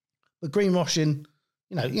 But greenwashing,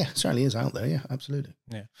 certainly is out there. Yeah, absolutely.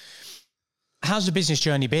 Yeah. How's the business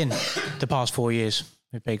journey been the past 4 years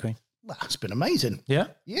with Be Green? Well, it's been amazing. Yeah?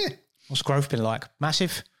 Yeah. What's growth been like?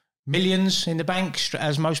 Massive? Millions in the bank,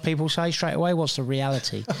 as most people say straight away? What's the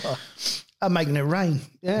reality? I'm making it rain.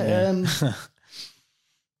 Yeah.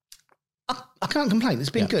 I can't complain. It's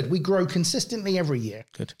been good. We grow consistently every year.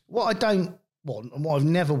 Good. What I don't want and what I've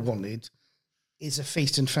never wanted is a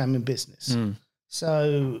feast and famine business.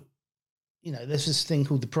 So, there's this thing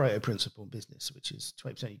called the Pareto principle in business, which is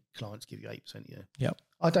 20% of your clients give you 8% a year. Yep.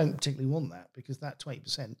 I don't particularly want that because that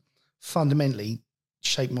 20% fundamentally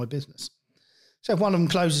shape my business. So if one of them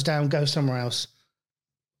closes down, goes somewhere else,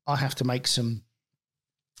 I have to make some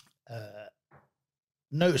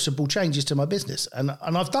noticeable changes to my business. And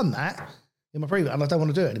I've done that in my previous, and I don't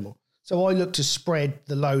want to do it anymore. So I look to spread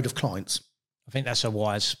the load of clients. I think that's a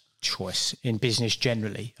wise choice in business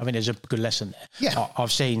generally. I mean, there's a good lesson there. Yeah.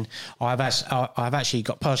 I've actually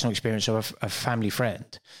got personal experience of a family friend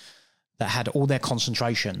that had all their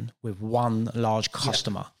concentration with one large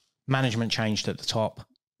customer. Management changed at the top.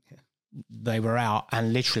 They were out,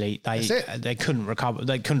 and literally they couldn't recover.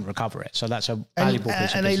 They couldn't recover it. So that's a valuable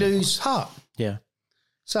piece of and business. they lose heart. Yeah.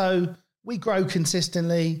 So we grow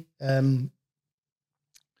consistently.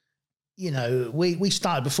 We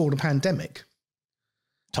started before the pandemic.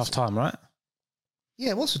 Tough time, right?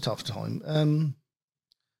 Yeah, it was a tough time.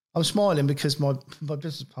 I'm smiling because my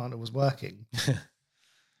business partner was working,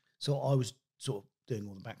 so I was sort of doing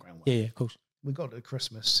all the background work. Yeah, of course. We got to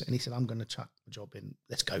Christmas and he said, I'm going to chuck the job in.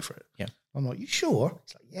 Let's go for it. Yeah. I'm like, you sure?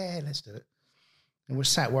 He's like, yeah, let's do it. And we're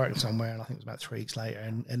sat working somewhere, and I think it was about 3 weeks later,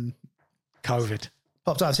 and COVID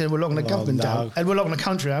popped out and said, we're locking the government down and we're locking the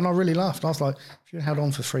country. And I really laughed. I was like, if you held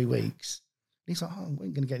on for 3 weeks, and he's like, we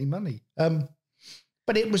ain't going to get any money.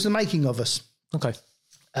 But it was the making of us. Okay.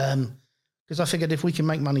 Because I figured if we can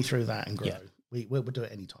make money through that and grow, we'll do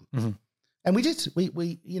it anytime. Mm-hmm. And we did.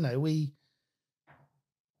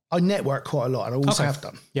 I network quite a lot, and I always have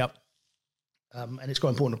done. Yep. And it's quite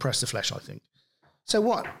important to press the flesh, I think. So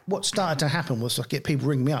what started to happen was I get people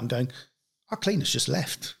ringing me up and going, our cleaners just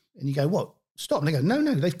left. And you go, what? Stop. And they go, no,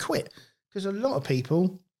 they've quit. Because a lot of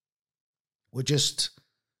people were just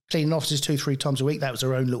cleaning offices 2-3 times a week. That was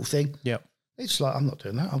their own little thing. Yep. They're just like, I'm not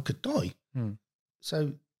doing that. I could die.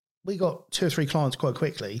 So we got 2 or 3 clients quite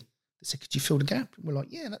quickly that said, could you fill the gap? And we're like,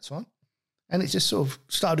 yeah, that's fine. And it just sort of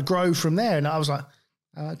started to grow from there. And I was like,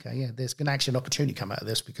 oh, okay, yeah, there's going to actually an opportunity come out of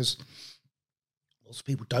this because lots of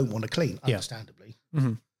people don't want to clean, understandably.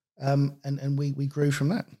 Mm-hmm. And we grew from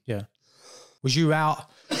that. Yeah. Was you out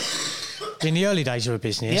in the early days of a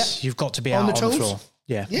business? You've got to be out on the floor.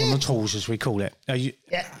 Yeah, on the tools, as we call it.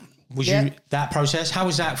 Was you that process? How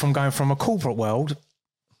was that from going from a corporate world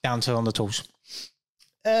down to on the tools?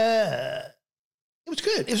 It was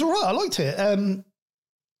good. It was all right. I liked it.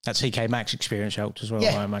 That TK Maxx experience helped as well,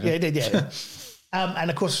 yeah, I imagine. Yeah, it did, yeah. And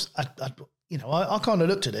of course, I kind of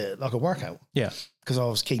looked at it like a workout. Yeah. Because I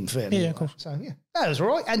was keen fit. Yeah, of course. So, yeah, that was all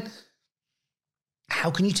right. And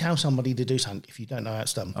how can you tell somebody to do something if you don't know how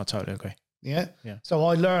it's done? I totally agree. Yeah? Yeah. So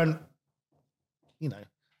I learned you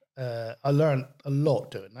know, I learned a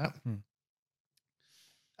lot doing that.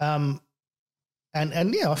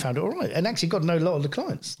 And yeah, I found it all right, and actually got to know a lot of the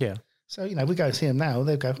clients. Yeah. So you know, we go and see them now.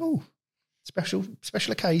 They'll go, "Oh, special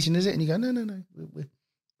occasion, is it?" And you go, "No.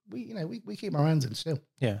 We keep our hands in still."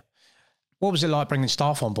 Yeah. What was it like bringing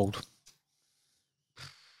staff on board?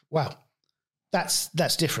 Well, that's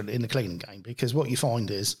different in the cleaning game, because what you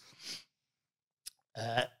find is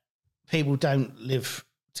people don't live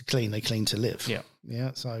to clean; they clean to live. Yeah.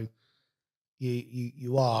 Yeah. So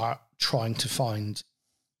you are trying to find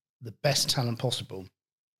the best talent possible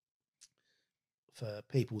for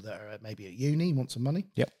people that are maybe at uni, want some money.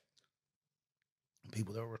 Yep.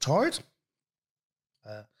 People that are retired.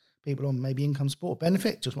 People on maybe income support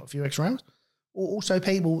benefit, just want a few extra hours. Or also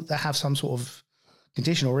people that have some sort of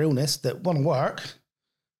condition or illness that want to work,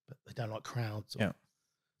 but they don't like crowds. Yeah.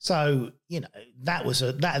 So, you know,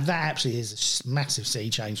 that actually is a massive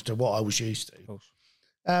sea change to what I was used to. Of course.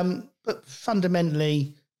 But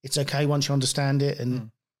fundamentally, it's okay once you understand it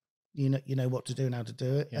and you know what to do and how to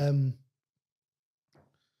do it. Yeah.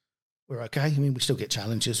 We're okay. I mean, we still get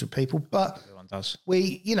challenges with people, but Everyone does.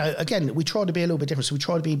 we try to be a little bit different. So we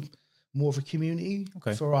try to be more of a community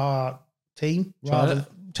for our team.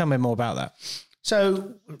 Tell me more about that.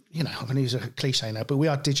 So, you know, I'm going to use a cliche now, but we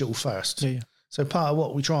are digital first. Yeah. So part of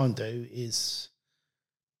what we try and do is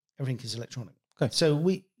everything is electronic. Okay. So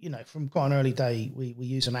we, you know, from quite an early day, we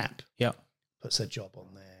use an app. Yeah. Puts their job on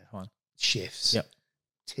there. Fine. Shifts. Yep.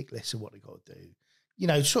 Tick lists of what they got to do. You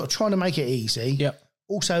know, sort of trying to make it easy. Yep.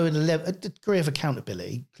 Also a degree of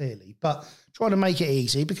accountability, clearly, but trying to make it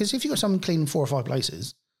easy, because if you've got someone cleaning 4 or 5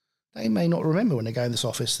 places, they may not remember when they go in this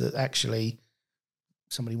office that actually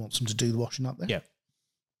somebody wants them to do the washing up there. Yeah.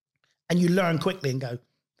 And you learn quickly and go,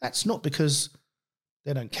 that's not because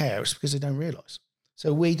they don't care, it's because they don't realise.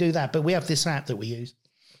 So we do that, but we have this app that we use,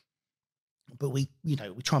 but we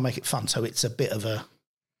try and make it fun. So it's a bit of a,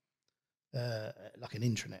 like an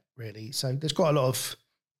intranet really. So there's quite a lot of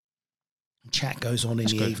chat goes on in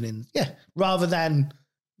the evening. Yeah. Rather than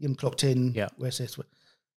you're clocked in. Yeah. Where's this?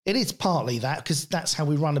 It is partly that, because that's how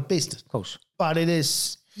we run a business. Of course. But it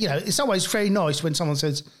is, you know, it's always very nice when someone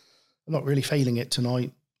says, I'm not really feeling it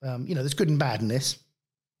tonight. You know, there's good and bad in this,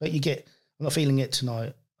 but you get, I'm not feeling it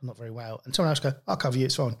tonight. I'm not very well. And someone else go, I'll cover you.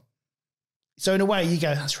 It's fine. So in a way you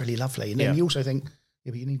go, that's really lovely. And then you also think,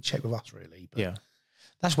 yeah, but you need to check with us really. But yeah.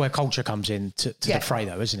 That's where culture comes in to the fray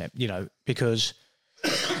though, isn't it? You know, because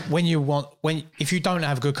if you don't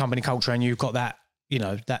have good company culture and you've got that, you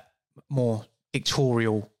know, that more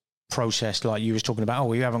dictatorial process like you was talking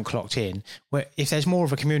about, you haven't clocked in, where if there's more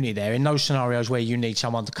of a community there, in those scenarios where you need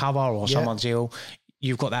someone to cover or someone's ill,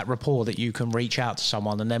 you've got that rapport that you can reach out to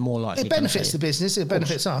someone and they're more likely. It benefits the business, it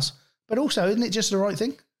benefits us, but also isn't it just the right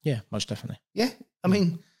thing? Yeah, most definitely. Yeah. I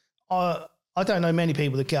mean, I don't know many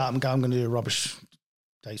people that get up and go, I'm going to do a rubbish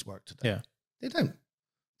day's work today. Yeah. They don't.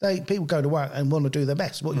 People go to work and want to do their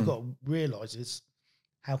best. What you've got to realise is,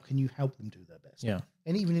 how can you help them do their best? Yeah.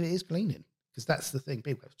 And even if it is cleaning, because that's the thing,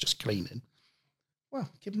 people are just cleaning. Well,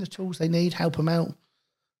 give them the tools they need, help them out,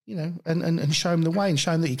 you know, and show them the way and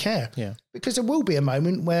show them that you care. Yeah. Because there will be a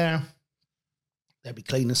moment where they'll be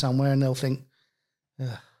cleaning somewhere and they'll think, I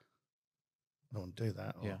don't want to do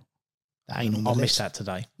that. Or, that ain't on the I'll list. miss that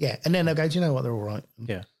today. Yeah. And then they'll go, do you know what? They're all right.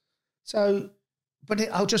 Yeah. So, but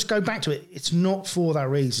I'll just go back to it. It's not for that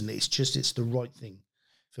reason. It's just, it's the right thing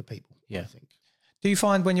for people. Yeah. I think. Do you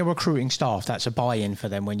find when you're recruiting staff, that's a buy-in for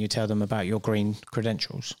them when you tell them about your green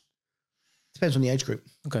credentials? Depends on the age group.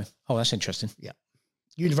 Okay. Oh, that's interesting. Yeah.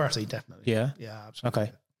 University, definitely. Yeah. Yeah, absolutely.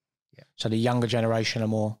 Okay. Yeah. So the younger generation are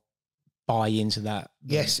more buy into that.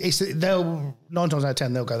 Yes. They'll 9 times out of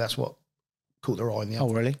 10, they'll go, that's what caught their eye in the Oh,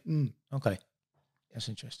 really? Mm. Okay. That's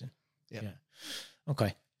interesting. Yeah.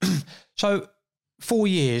 Okay. So 4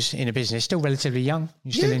 years in a business, still relatively young.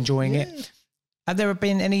 You're still enjoying it. Have there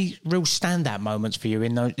been any real standout moments for you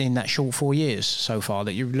in that short 4 years so far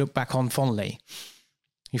that you look back on fondly?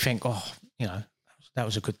 You think, you know, that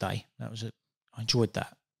was a good day. I enjoyed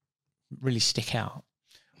that. Really stick out.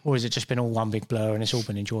 Or has it just been all one big blur and it's all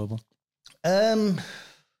been enjoyable? That's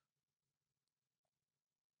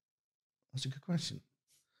a good question.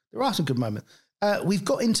 There are some good moments. We've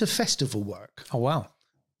got into festival work. Oh, wow.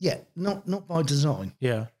 Yeah, not by design.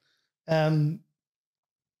 Yeah. And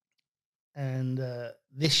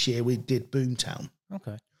this year we did Boomtown.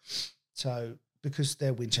 Okay. So because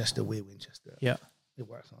they're Winchester, we're Winchester. Yeah. It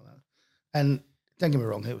works like that. And don't get me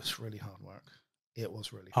wrong, it was really hard work. It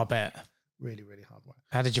was really hard. I bet. Really, really hard work.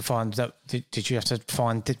 How did you find that? Did you have to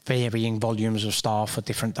find varying volumes of staff for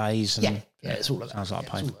different days? And, yeah, it's all of that. Sounds like a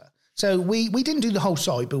pain. So we didn't do the whole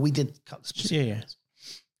site, but we did cut the specific Yeah. bits.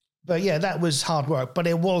 But yeah, that was hard work. But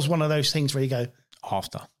it was one of those things where you go,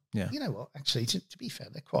 After, yeah. you know what? Actually, to be fair,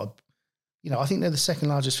 they're quite. I think they're the second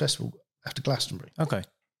largest festival after Glastonbury. Okay.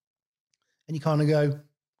 And you kind of go,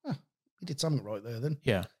 oh, you did something right there then.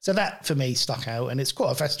 Yeah. So that for me stuck out, and it's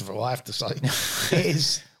quite a festival, I have to say. It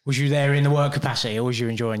is. Was you there in the work capacity, or was you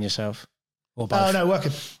enjoying yourself? Or both? Oh no,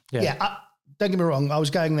 working. Yeah. Don't get me wrong. I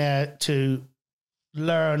was going there to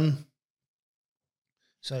learn.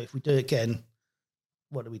 So if we do it again,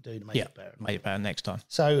 what do we do to make it better? Make it better next time.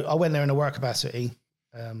 So I went there in a work capacity,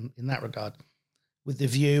 in that regard, with the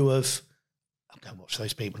view of, I'll go watch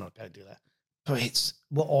those people, and I'll go do that. But it's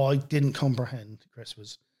what I didn't comprehend, Chris,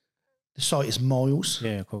 was the site is miles.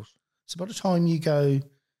 Yeah, of course. So by the time you go,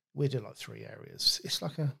 we do like 3 areas. It's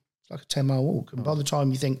like a 10-mile walk. And by the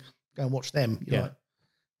time you think, go and watch them, you're like,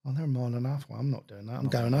 oh, they're a mile and a half. Well, I'm not doing that. I'm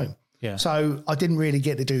going home. Yeah. So I didn't really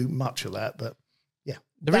get to do much of that, but yeah,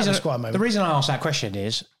 that was quite a moment. The reason I asked that question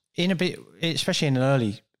is, in a bit, especially in an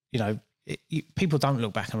early, people don't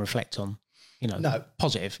look back and reflect on,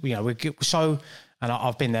 positive. And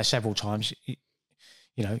I've been there several times.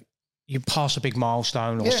 You pass a big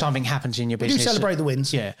milestone or something happens in your business. You celebrate the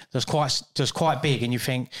wins. Yeah, that's quite big, and you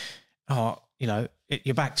think,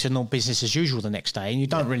 you're back to not business as usual the next day, and you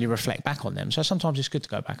don't really reflect back on them. So sometimes it's good to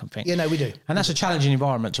go back and think. Yeah, no, we do. And that's a challenging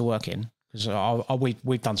environment to work in. Because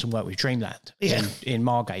we've done some work with Dreamland in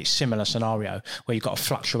Margate, similar scenario where you've got to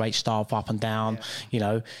fluctuate staff up and down.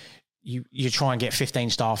 Yeah. You try and get 15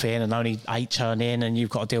 staff in and only 8 turn in, and you've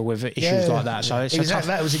got to deal with issues like that. So it's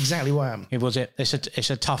that was exactly what happened. It's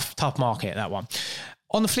a tough market, that one.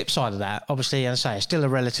 On the flip side of that, obviously, as I say, it's still a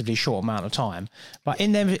relatively short amount of time. But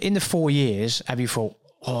in the 4 years, have you thought,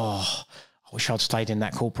 I wish I'd stayed in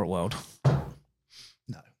that corporate world?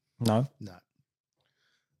 No.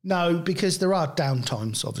 No, because there are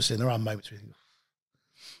downtimes, obviously, and there are moments where you think,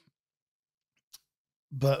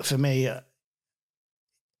 but for me, and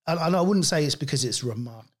I wouldn't say it's because it's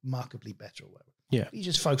remarkably better or whatever. Yeah. You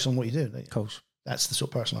just focus on what you do, don't you? Of course. That's the sort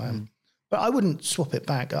of person I am. But I wouldn't swap it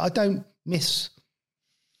back. I don't miss,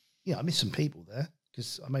 I miss some people there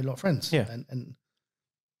because I made a lot of friends. Yeah. And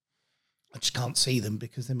I just can't see them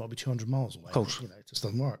because they might be 200 miles away. Of course. It just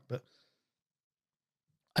doesn't work. But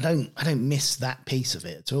I don't miss that piece of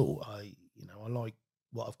it at all. I like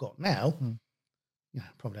what I've got now.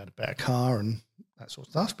 Probably had a better car and that sort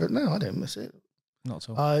of stuff, but no, I don't miss it. Not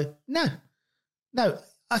at all. No.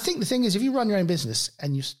 I think the thing is, if you run your own business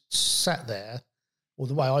and you sat there, or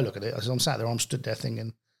the way I look at it, as I'm sat there, I'm stood there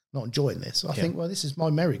thinking, not enjoying this. I think, well, this is my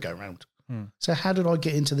merry-go-round. So how did I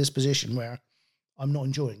get into this position where I'm not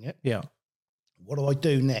enjoying it? Yeah. What do I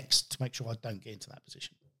do next to make sure I don't get into that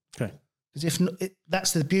position? Okay. Because if not,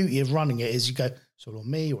 that's the beauty of running it, is you go, it's all on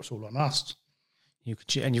me or it's all on us.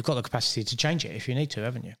 And you've got the capacity to change it if you need to,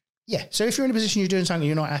 haven't you? Yeah. So if you're in a position you're doing something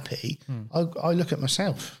you're not happy, I look at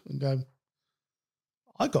myself and go,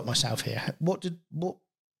 I got myself here. What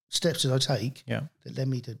steps did I take that led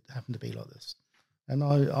me to happen to be like this? And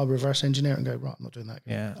I reverse engineer it and go, right, I'm not doing that.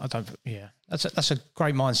 Yeah. That's a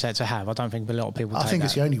great mindset to have. I don't think a lot of people take that. I think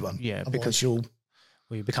it's the only one. Yeah. Otherwise because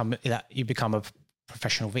you become a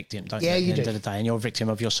professional victim, don't you? Yeah, at the end of the day, and you're a victim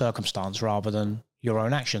of your circumstance rather than your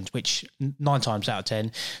own actions, which 9 times out of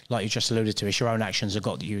 10, like you just alluded to, it's your own actions that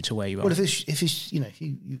got you to where you are. Well, if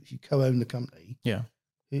you co-own the company,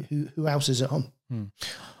 who else is at home?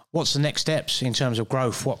 What's the next steps in terms of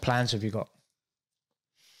growth? What plans have you got?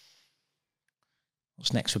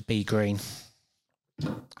 What's next for Be Green?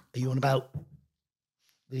 Are you on about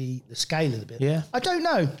the scale of the bit? Yeah, I don't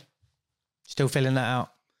know. Still filling that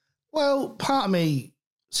out. Well, part of me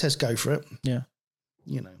says go for it. Yeah.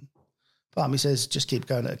 Part of me says just keep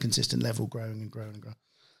going at a consistent level, growing and growing and growing.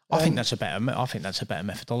 I think that's a better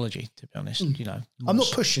methodology, to be honest. I'm not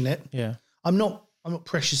pushing it. Yeah. I'm not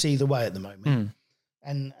precious either way at the moment.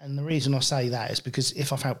 And the reason I say that is because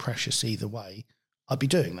if I felt precious either way, I'd be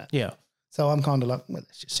doing that. Yeah. So I'm kind of like, well,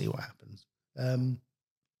 let's just see what happens.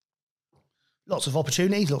 Lots of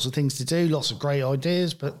opportunities, lots of things to do, lots of great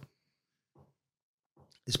ideas, but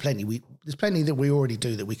there's plenty that we already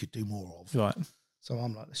do that we could do more of. Right. So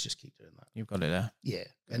I'm like, let's just keep doing that. You've got it there. Yeah.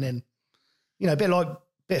 And then, a bit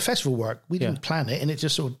of festival work. We didn't plan it, and it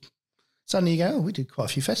just sort of suddenly you go, we did quite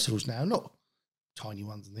a few festivals now, not tiny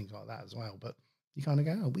ones and things like that as well, but you kind of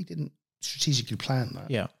go, we didn't strategically plan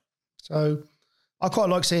that. Yeah. So I quite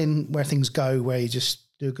like seeing where things go, where you just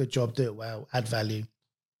do a good job, do it well, add value.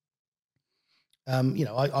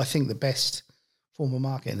 I think the best form of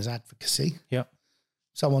marketing is advocacy. Yeah.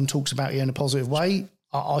 Someone talks about you in a positive way,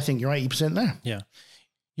 I think you're 80% there. Yeah.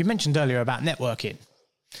 You mentioned earlier about networking.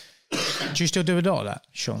 Do you still do a lot of that,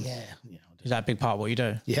 Shaun? Yeah. Is that a big part of what you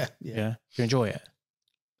do? Yeah. Do you enjoy it?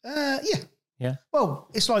 Yeah. Yeah. Well,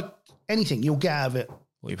 it's like anything. You'll get out of it.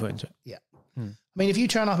 What you put into it. Yeah. I mean, if you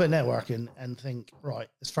turn up at networking and think, right,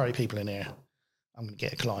 there's 30 people in here, I'm going to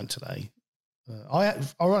get a client today.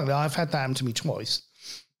 Ironically, I've had that happen to me twice,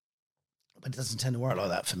 but it doesn't tend to work like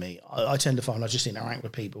that for me. I tend to find I just interact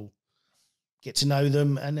with people, get to know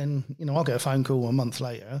them, and then, I'll get a phone call a month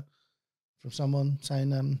later from someone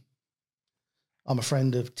saying, I'm a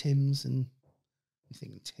friend of Tim's, and you're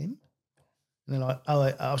thinking, Tim? And they're like, oh,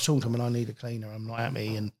 I was talking to him and I need a cleaner. I'm not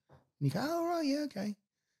happy. And you go, oh, right, yeah, okay.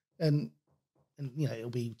 And it'll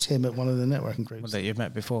be Tim at one of the networking groups. That you've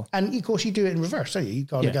met before. And, of course, you do it in reverse, don't you? You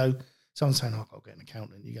kind of Yeah. go, someone's saying, oh, I've got to get an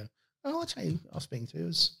accountant. You go, oh, I'll tell you, I was speaking to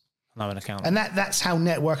is. I know an accountant. And that's how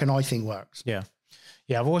networking, I think, works. Yeah.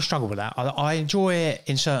 Yeah, I've always struggled with that. I enjoy it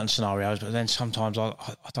in certain scenarios, but then sometimes I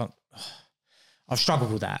don't. I've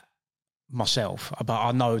struggled with that myself, but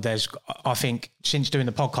I know I think since doing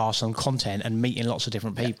the podcast and content and meeting lots of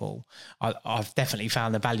different people, I've definitely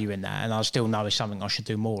found the value in that, and I still know it's something I should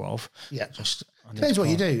do more of. Yeah. Depends what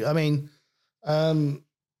you do. I mean, I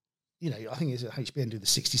think it's at HBN do the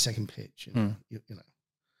 60-second pitch. I'm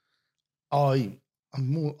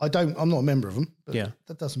not a member of them, but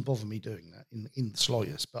that doesn't bother me doing that in the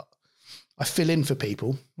slightest. But I fill in for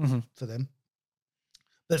people for them.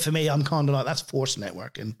 But for me, I'm kind of like, that's forced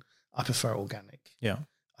networking. I prefer organic. Yeah.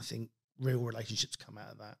 I think real relationships come out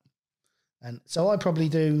of that. And so I probably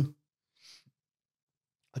do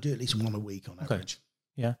at least one a week on average.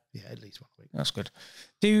 Yeah. Yeah, at least one a week. That's good.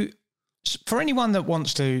 For anyone that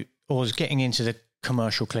wants to, or is getting into the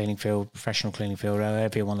commercial cleaning field, professional cleaning field,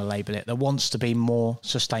 however you want to label it, that wants to be more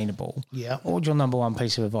sustainable. Yeah. What would your number one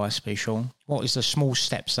piece of advice be, Shaun? What is the small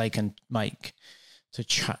steps they can make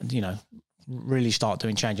to, really start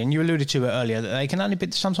doing change? And you alluded to it earlier that they can only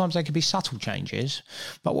be, sometimes they could be subtle changes,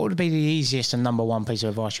 but what would be the easiest and number one piece of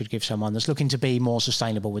advice you'd give someone that's looking to be more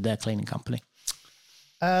sustainable with their cleaning company?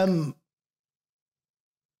 At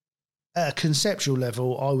a conceptual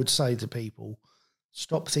level, I would say to people,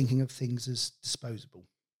 stop thinking of things as disposable.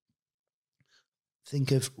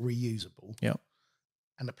 Think of reusable. Yeah.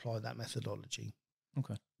 And apply that methodology.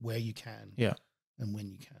 Okay. Where you can. Yeah. And when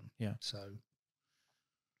you can. Yeah. So,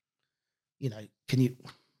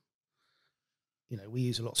 we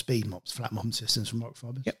use a lot of speed mops, flat mopping systems from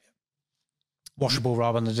microfibers. Yep. Washable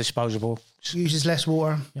rather than disposable. Uses less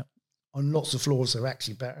water. Yep. On lots of floors, they're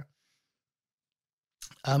actually better.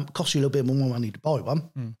 Costs you a little bit more money to buy one,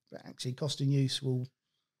 but actually cost and use will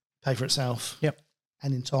pay for itself. Yep.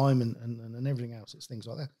 And in time and everything else, it's things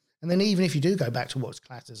like that. And then even if you do go back to what's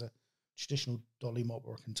classed as a traditional dolly mop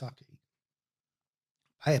or a Kentucky,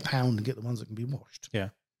 pay £1 and get the ones that can be washed. Yeah.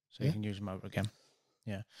 So you can use them over again.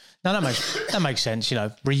 Yeah. No, that makes sense.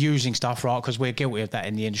 Reusing stuff, right? Because we're guilty of that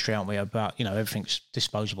in the industry, aren't we? About, everything's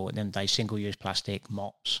disposable at the end of the day, single-use plastic,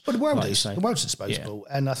 mops. But the world is. The world's disposable.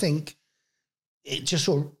 Yeah. And I think it just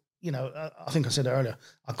sort of, I think I said it earlier,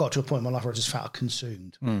 I got to a point in my life where I just felt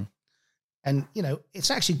consumed. And,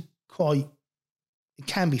 it's actually it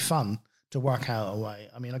can be fun to work out a way.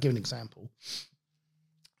 I mean, I'll give an example.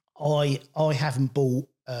 I haven't bought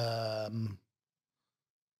a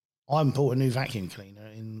new vacuum cleaner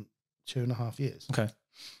in 2.5 years. Okay.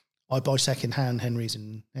 I buy second-hand Henrys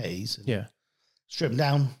and Hayes. And strip them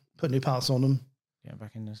down, put new parts on them. Get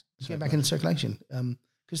back in the circulation.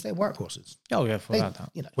 Because they're workhorses. Oh, yeah,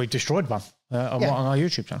 we destroyed one on our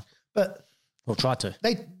YouTube channel. But we'll try to.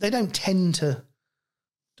 They don't tend to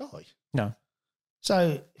die. No.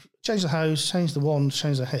 So change the hose, change the wand,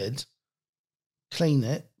 change the head, clean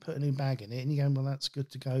it, put a new bag in it, and you go, well, that's good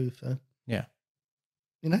to go for. Yeah.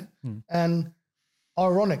 And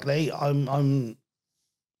ironically, I'm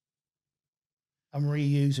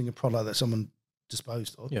reusing a product that someone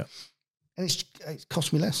disposed of. Yeah. And it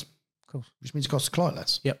cost me less. Cool. Which means it costs the client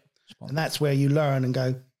less. Yep. And that's where you learn and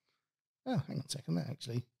go, oh, hang on a second, that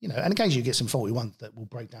actually, and occasionally you get some faulty ones that will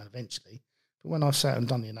break down eventually. But when I've sat and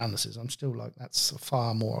done the analysis, I'm still like, that's a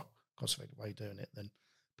far more cost-effective way of doing it than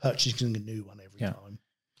purchasing a new one every time.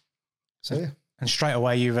 So, yeah. And straight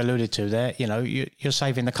away, you've alluded to there, you're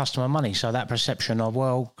saving the customer money. So that perception of,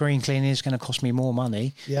 well, green cleaning is going to cost me more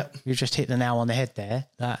money. Yeah. You've just hit the nail on the head there.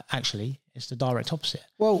 That actually is the direct opposite.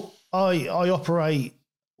 Well, I operate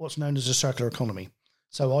what's known as a circular economy.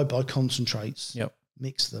 So I buy concentrates,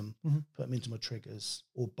 mix them, put them into my triggers,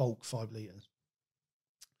 or bulk 5 litres.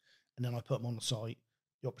 And then I put them on the site.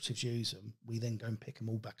 The operatives use them. We then go and pick them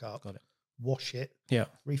all back up. Got it. Wash it. Yeah.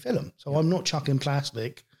 Refill them. So I'm not chucking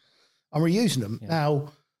plastic. I'm reusing them. Yeah.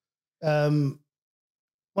 Now,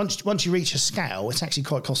 once you reach a scale, it's actually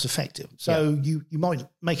quite cost effective. So you might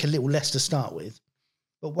make a little less to start with,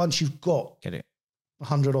 but once you've got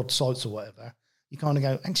 100 odd sites or whatever, you kind of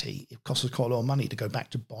go, actually, it costs us quite a lot of money to go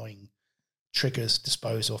back to buying triggers,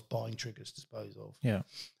 dispose of, Yeah.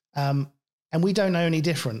 And we don't know any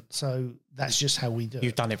different. So that's just how we do it.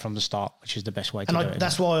 You've done it from the start, which is the best way to do it.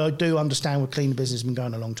 That's why I do understand with cleaning business has been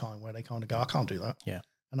going a long time, where they kind of go, I can't do that. Yeah.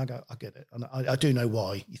 And I go, I get it. And I do know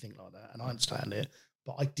why you think like that. And I understand it,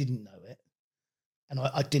 but I didn't know it. And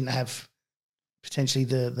I didn't have potentially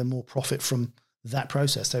the more profit from that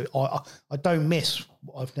process. So I don't miss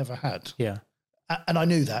what I've never had. Yeah. And I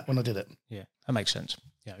knew that when I did it. Yeah, that makes sense.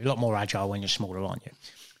 Yeah, you're a lot more agile when you're smaller, aren't you?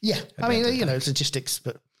 Yeah. I mean, it's logistics,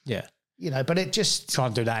 but yeah. But it just... Try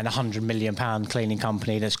and do that in £100 million cleaning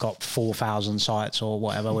company that's got 4,000 sites or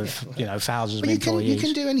whatever with, thousands of employees. You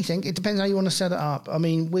can do anything. It depends how you want to set it up. I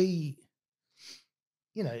mean, we're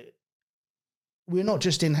not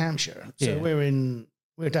just in Hampshire. So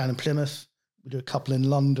we're down in Plymouth. We do a couple in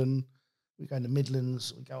London. We go in the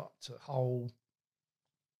Midlands. We go up to Hull.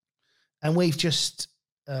 And we've just,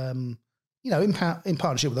 in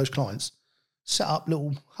partnership with those clients, set up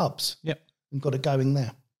little hubs. Yep. And got it going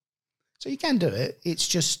there. So you can do it. It's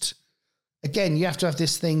just, again, you have to have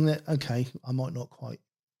this thing that, okay, I might not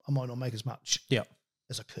make as much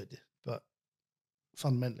as I could, but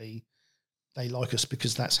fundamentally they like us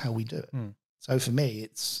because that's how we do it. Mm. So for me,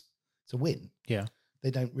 it's a win. Yeah.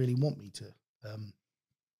 They don't really want me to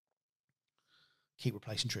keep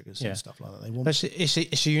replacing triggers and stuff like that. They want.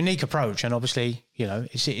 It's a unique approach, and obviously,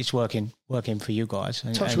 it's working for you guys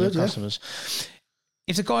and your customers. Yeah.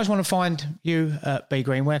 If the guys want to find you at B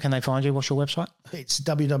Green, where can they find you? What's your website? It's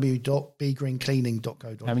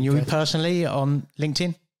www.bgreencleaning.co.uk. And you personally on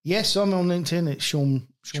LinkedIn? Yes, I'm on LinkedIn. It's Shaun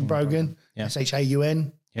Brogan. Yeah.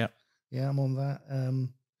 SHAUN. Yeah. Yeah, I'm on that.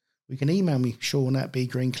 You can email me, Shaun at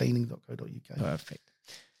bgreencleaning.co.uk. Perfect.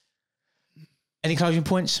 Any closing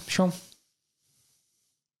points, Shaun?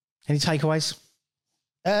 Any takeaways?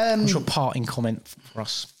 What's your parting comment for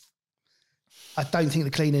us? I don't think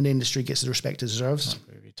the cleaning industry gets the respect it deserves. I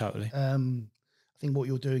agree with you totally. I think what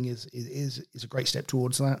you're doing is a great step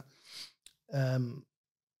towards that.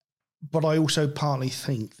 But I also partly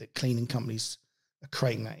think that cleaning companies are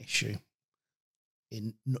creating that issue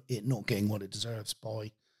in it not getting what it deserves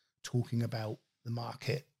by talking about the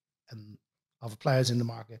market and other players in the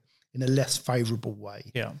market in a less favourable way.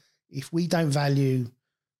 Yeah. If we don't value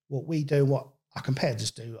what we do, what our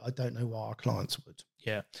competitors do, I don't know why our clients would.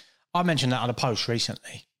 Yeah. I mentioned that on a post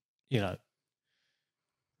recently.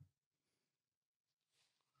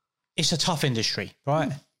 It's a tough industry, right?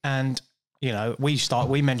 And,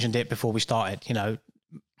 we mentioned it before we started,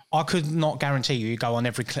 I could not guarantee you go on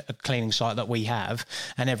every cleaning site that we have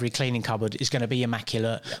and every cleaning cupboard is going to be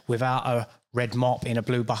immaculate without a red mop in a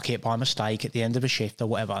blue bucket by mistake at the end of a shift or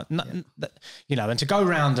whatever. And to go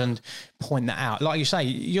around and point that out, like you say,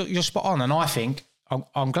 you're spot on. And I think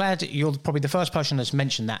I'm glad you're probably the first person that's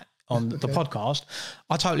mentioned that on the podcast.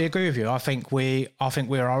 I totally agree with you. I think we're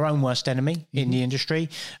our own worst enemy in the industry.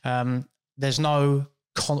 There's no...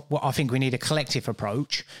 I think we need a collective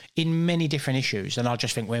approach in many different issues, and I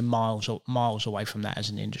just think we're miles away from that as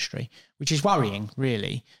an industry, which is worrying,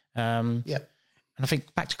 really. And I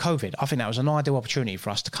think back to COVID, I think that was an ideal opportunity for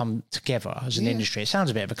us to come together as an industry. It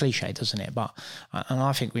sounds a bit of a cliche, doesn't it? But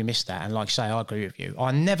I think we missed that. And like I say, I agree with you.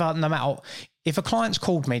 No matter if a client's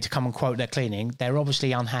called me to come and quote their cleaning, they're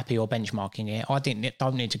obviously unhappy or benchmarking it. I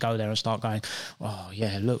don't need to go there and start going, oh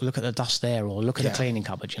yeah, look at the dust there, or look at the cleaning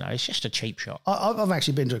cupboard. It's just a cheap shot. I've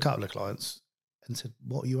actually been to a couple of clients and said,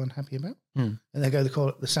 "What are you unhappy about?" And they go,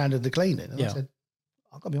 the standard of the cleaning. And I said,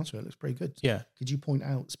 "I've got to be honest with you, it looks pretty good." Yeah. Could you point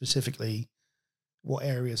out specifically what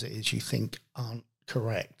areas it is you think aren't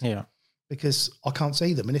correct? Yeah. Because I can't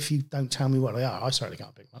see them, and if you don't tell me what they are, I certainly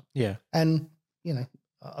can't pick them up. Yeah. And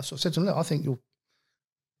I sort of said to them, "Look, I think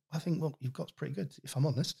what you've got is pretty good. If I'm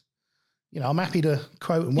honest, I'm happy to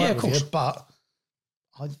quote and work with you, but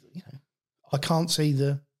I can't see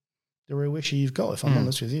the real issue you've got. If I'm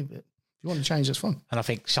honest with you, but if you want to change, that's fine." And I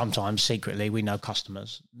think sometimes secretly we know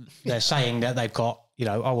customers. They're saying that they've got, we've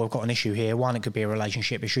got an issue here. One, it could be a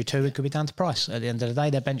relationship issue. Two, it could be down to price. At the end of the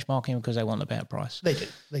day, they're benchmarking because they want a better price. They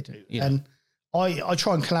do. And I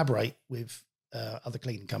try and collaborate with other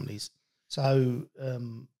cleaning companies. So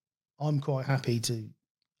I'm quite happy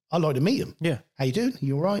I like to meet them. Yeah. How you doing?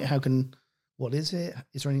 You all right? What is it?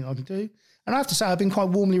 Is there anything I can do? And I have to say, I've been quite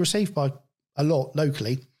warmly received by a lot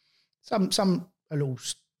locally. Some a little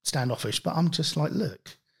standoffish, but I'm just like,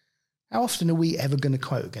 look, how often are we ever going to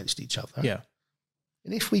quote against each other? Yeah.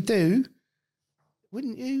 And if we do,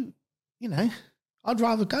 wouldn't you, I'd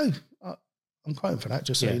rather go. I'm quoting for that,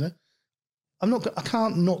 just so you know. I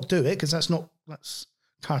can't not do it because that's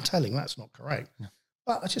cartelling. That's not correct. Yeah.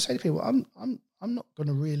 But I just say to people, I'm not going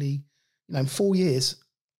to really, you know, in 4 years,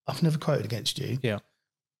 I've never quoted against you. Yeah.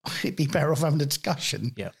 It'd be better off having a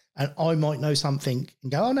discussion. Yeah. And I might know something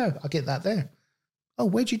and go, oh no, I get that there. Oh,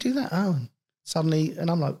 where'd you do that? Oh, and suddenly, and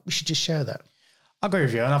I'm like, we should just share that. I agree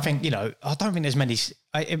with you. And I think, you know, I don't think there's many,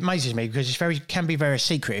 it amazes me because can be very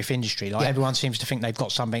secretive industry. Like everyone seems to think they've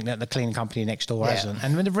got something that the cleaning company next door hasn't.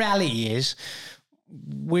 And the reality is,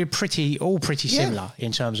 we're all pretty similar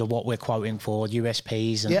in terms of what we're quoting for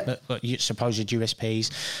USPs and supposed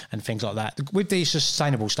USPs and things like that. With the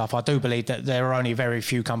sustainable stuff, I do believe that there are only very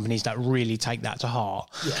few companies that really take that to heart.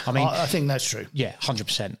 Yeah, I mean, I think that's true. Yeah,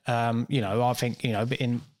 100%. You know, I think, you know,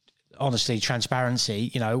 in honesty, transparency,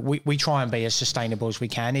 you know, we try and be as sustainable as we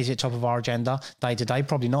can. Is it top of our agenda day to day?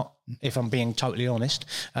 Probably not, if I'm being totally honest.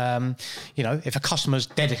 You know, if a customer's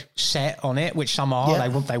dead set on it, which some are,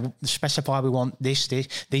 they specify we want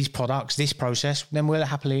these products, this process, then we'll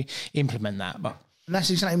happily implement that. But and that's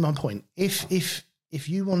exactly my point. If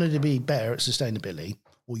you wanted to be better at sustainability,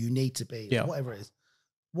 or you need to be, or whatever it is,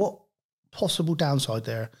 what possible downside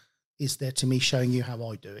there is there to me showing you how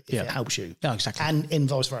I do it if it helps you? No, exactly. And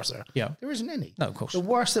vice versa. Yeah. There isn't any. No, of course. The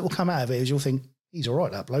worst that will come out of it is you'll think, he's all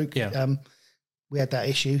right, that bloke. Yeah. We had that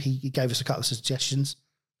issue. He gave us a couple of suggestions.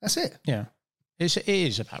 That's it. Yeah. It's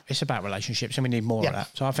about relationships, and we need more of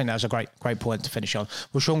that. So I think that was a great point to finish on.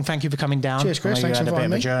 Well, Shaun, thank you for coming down. Cheers, Chris. Thanks for inviting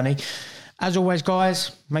me. A bit of a journey. As always,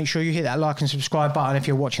 guys, make sure you hit that like and subscribe button if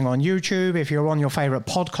you're watching on YouTube. If you're on your favourite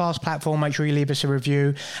podcast platform, make sure you leave us a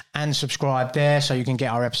review and subscribe there so you can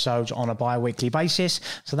get our episodes on a bi-weekly basis.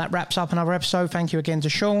 So that wraps up another episode. Thank you again to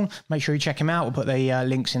Shaun. Make sure you check him out. We'll put the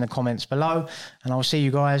links in the comments below. And I'll see you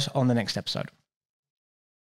guys on the next episode.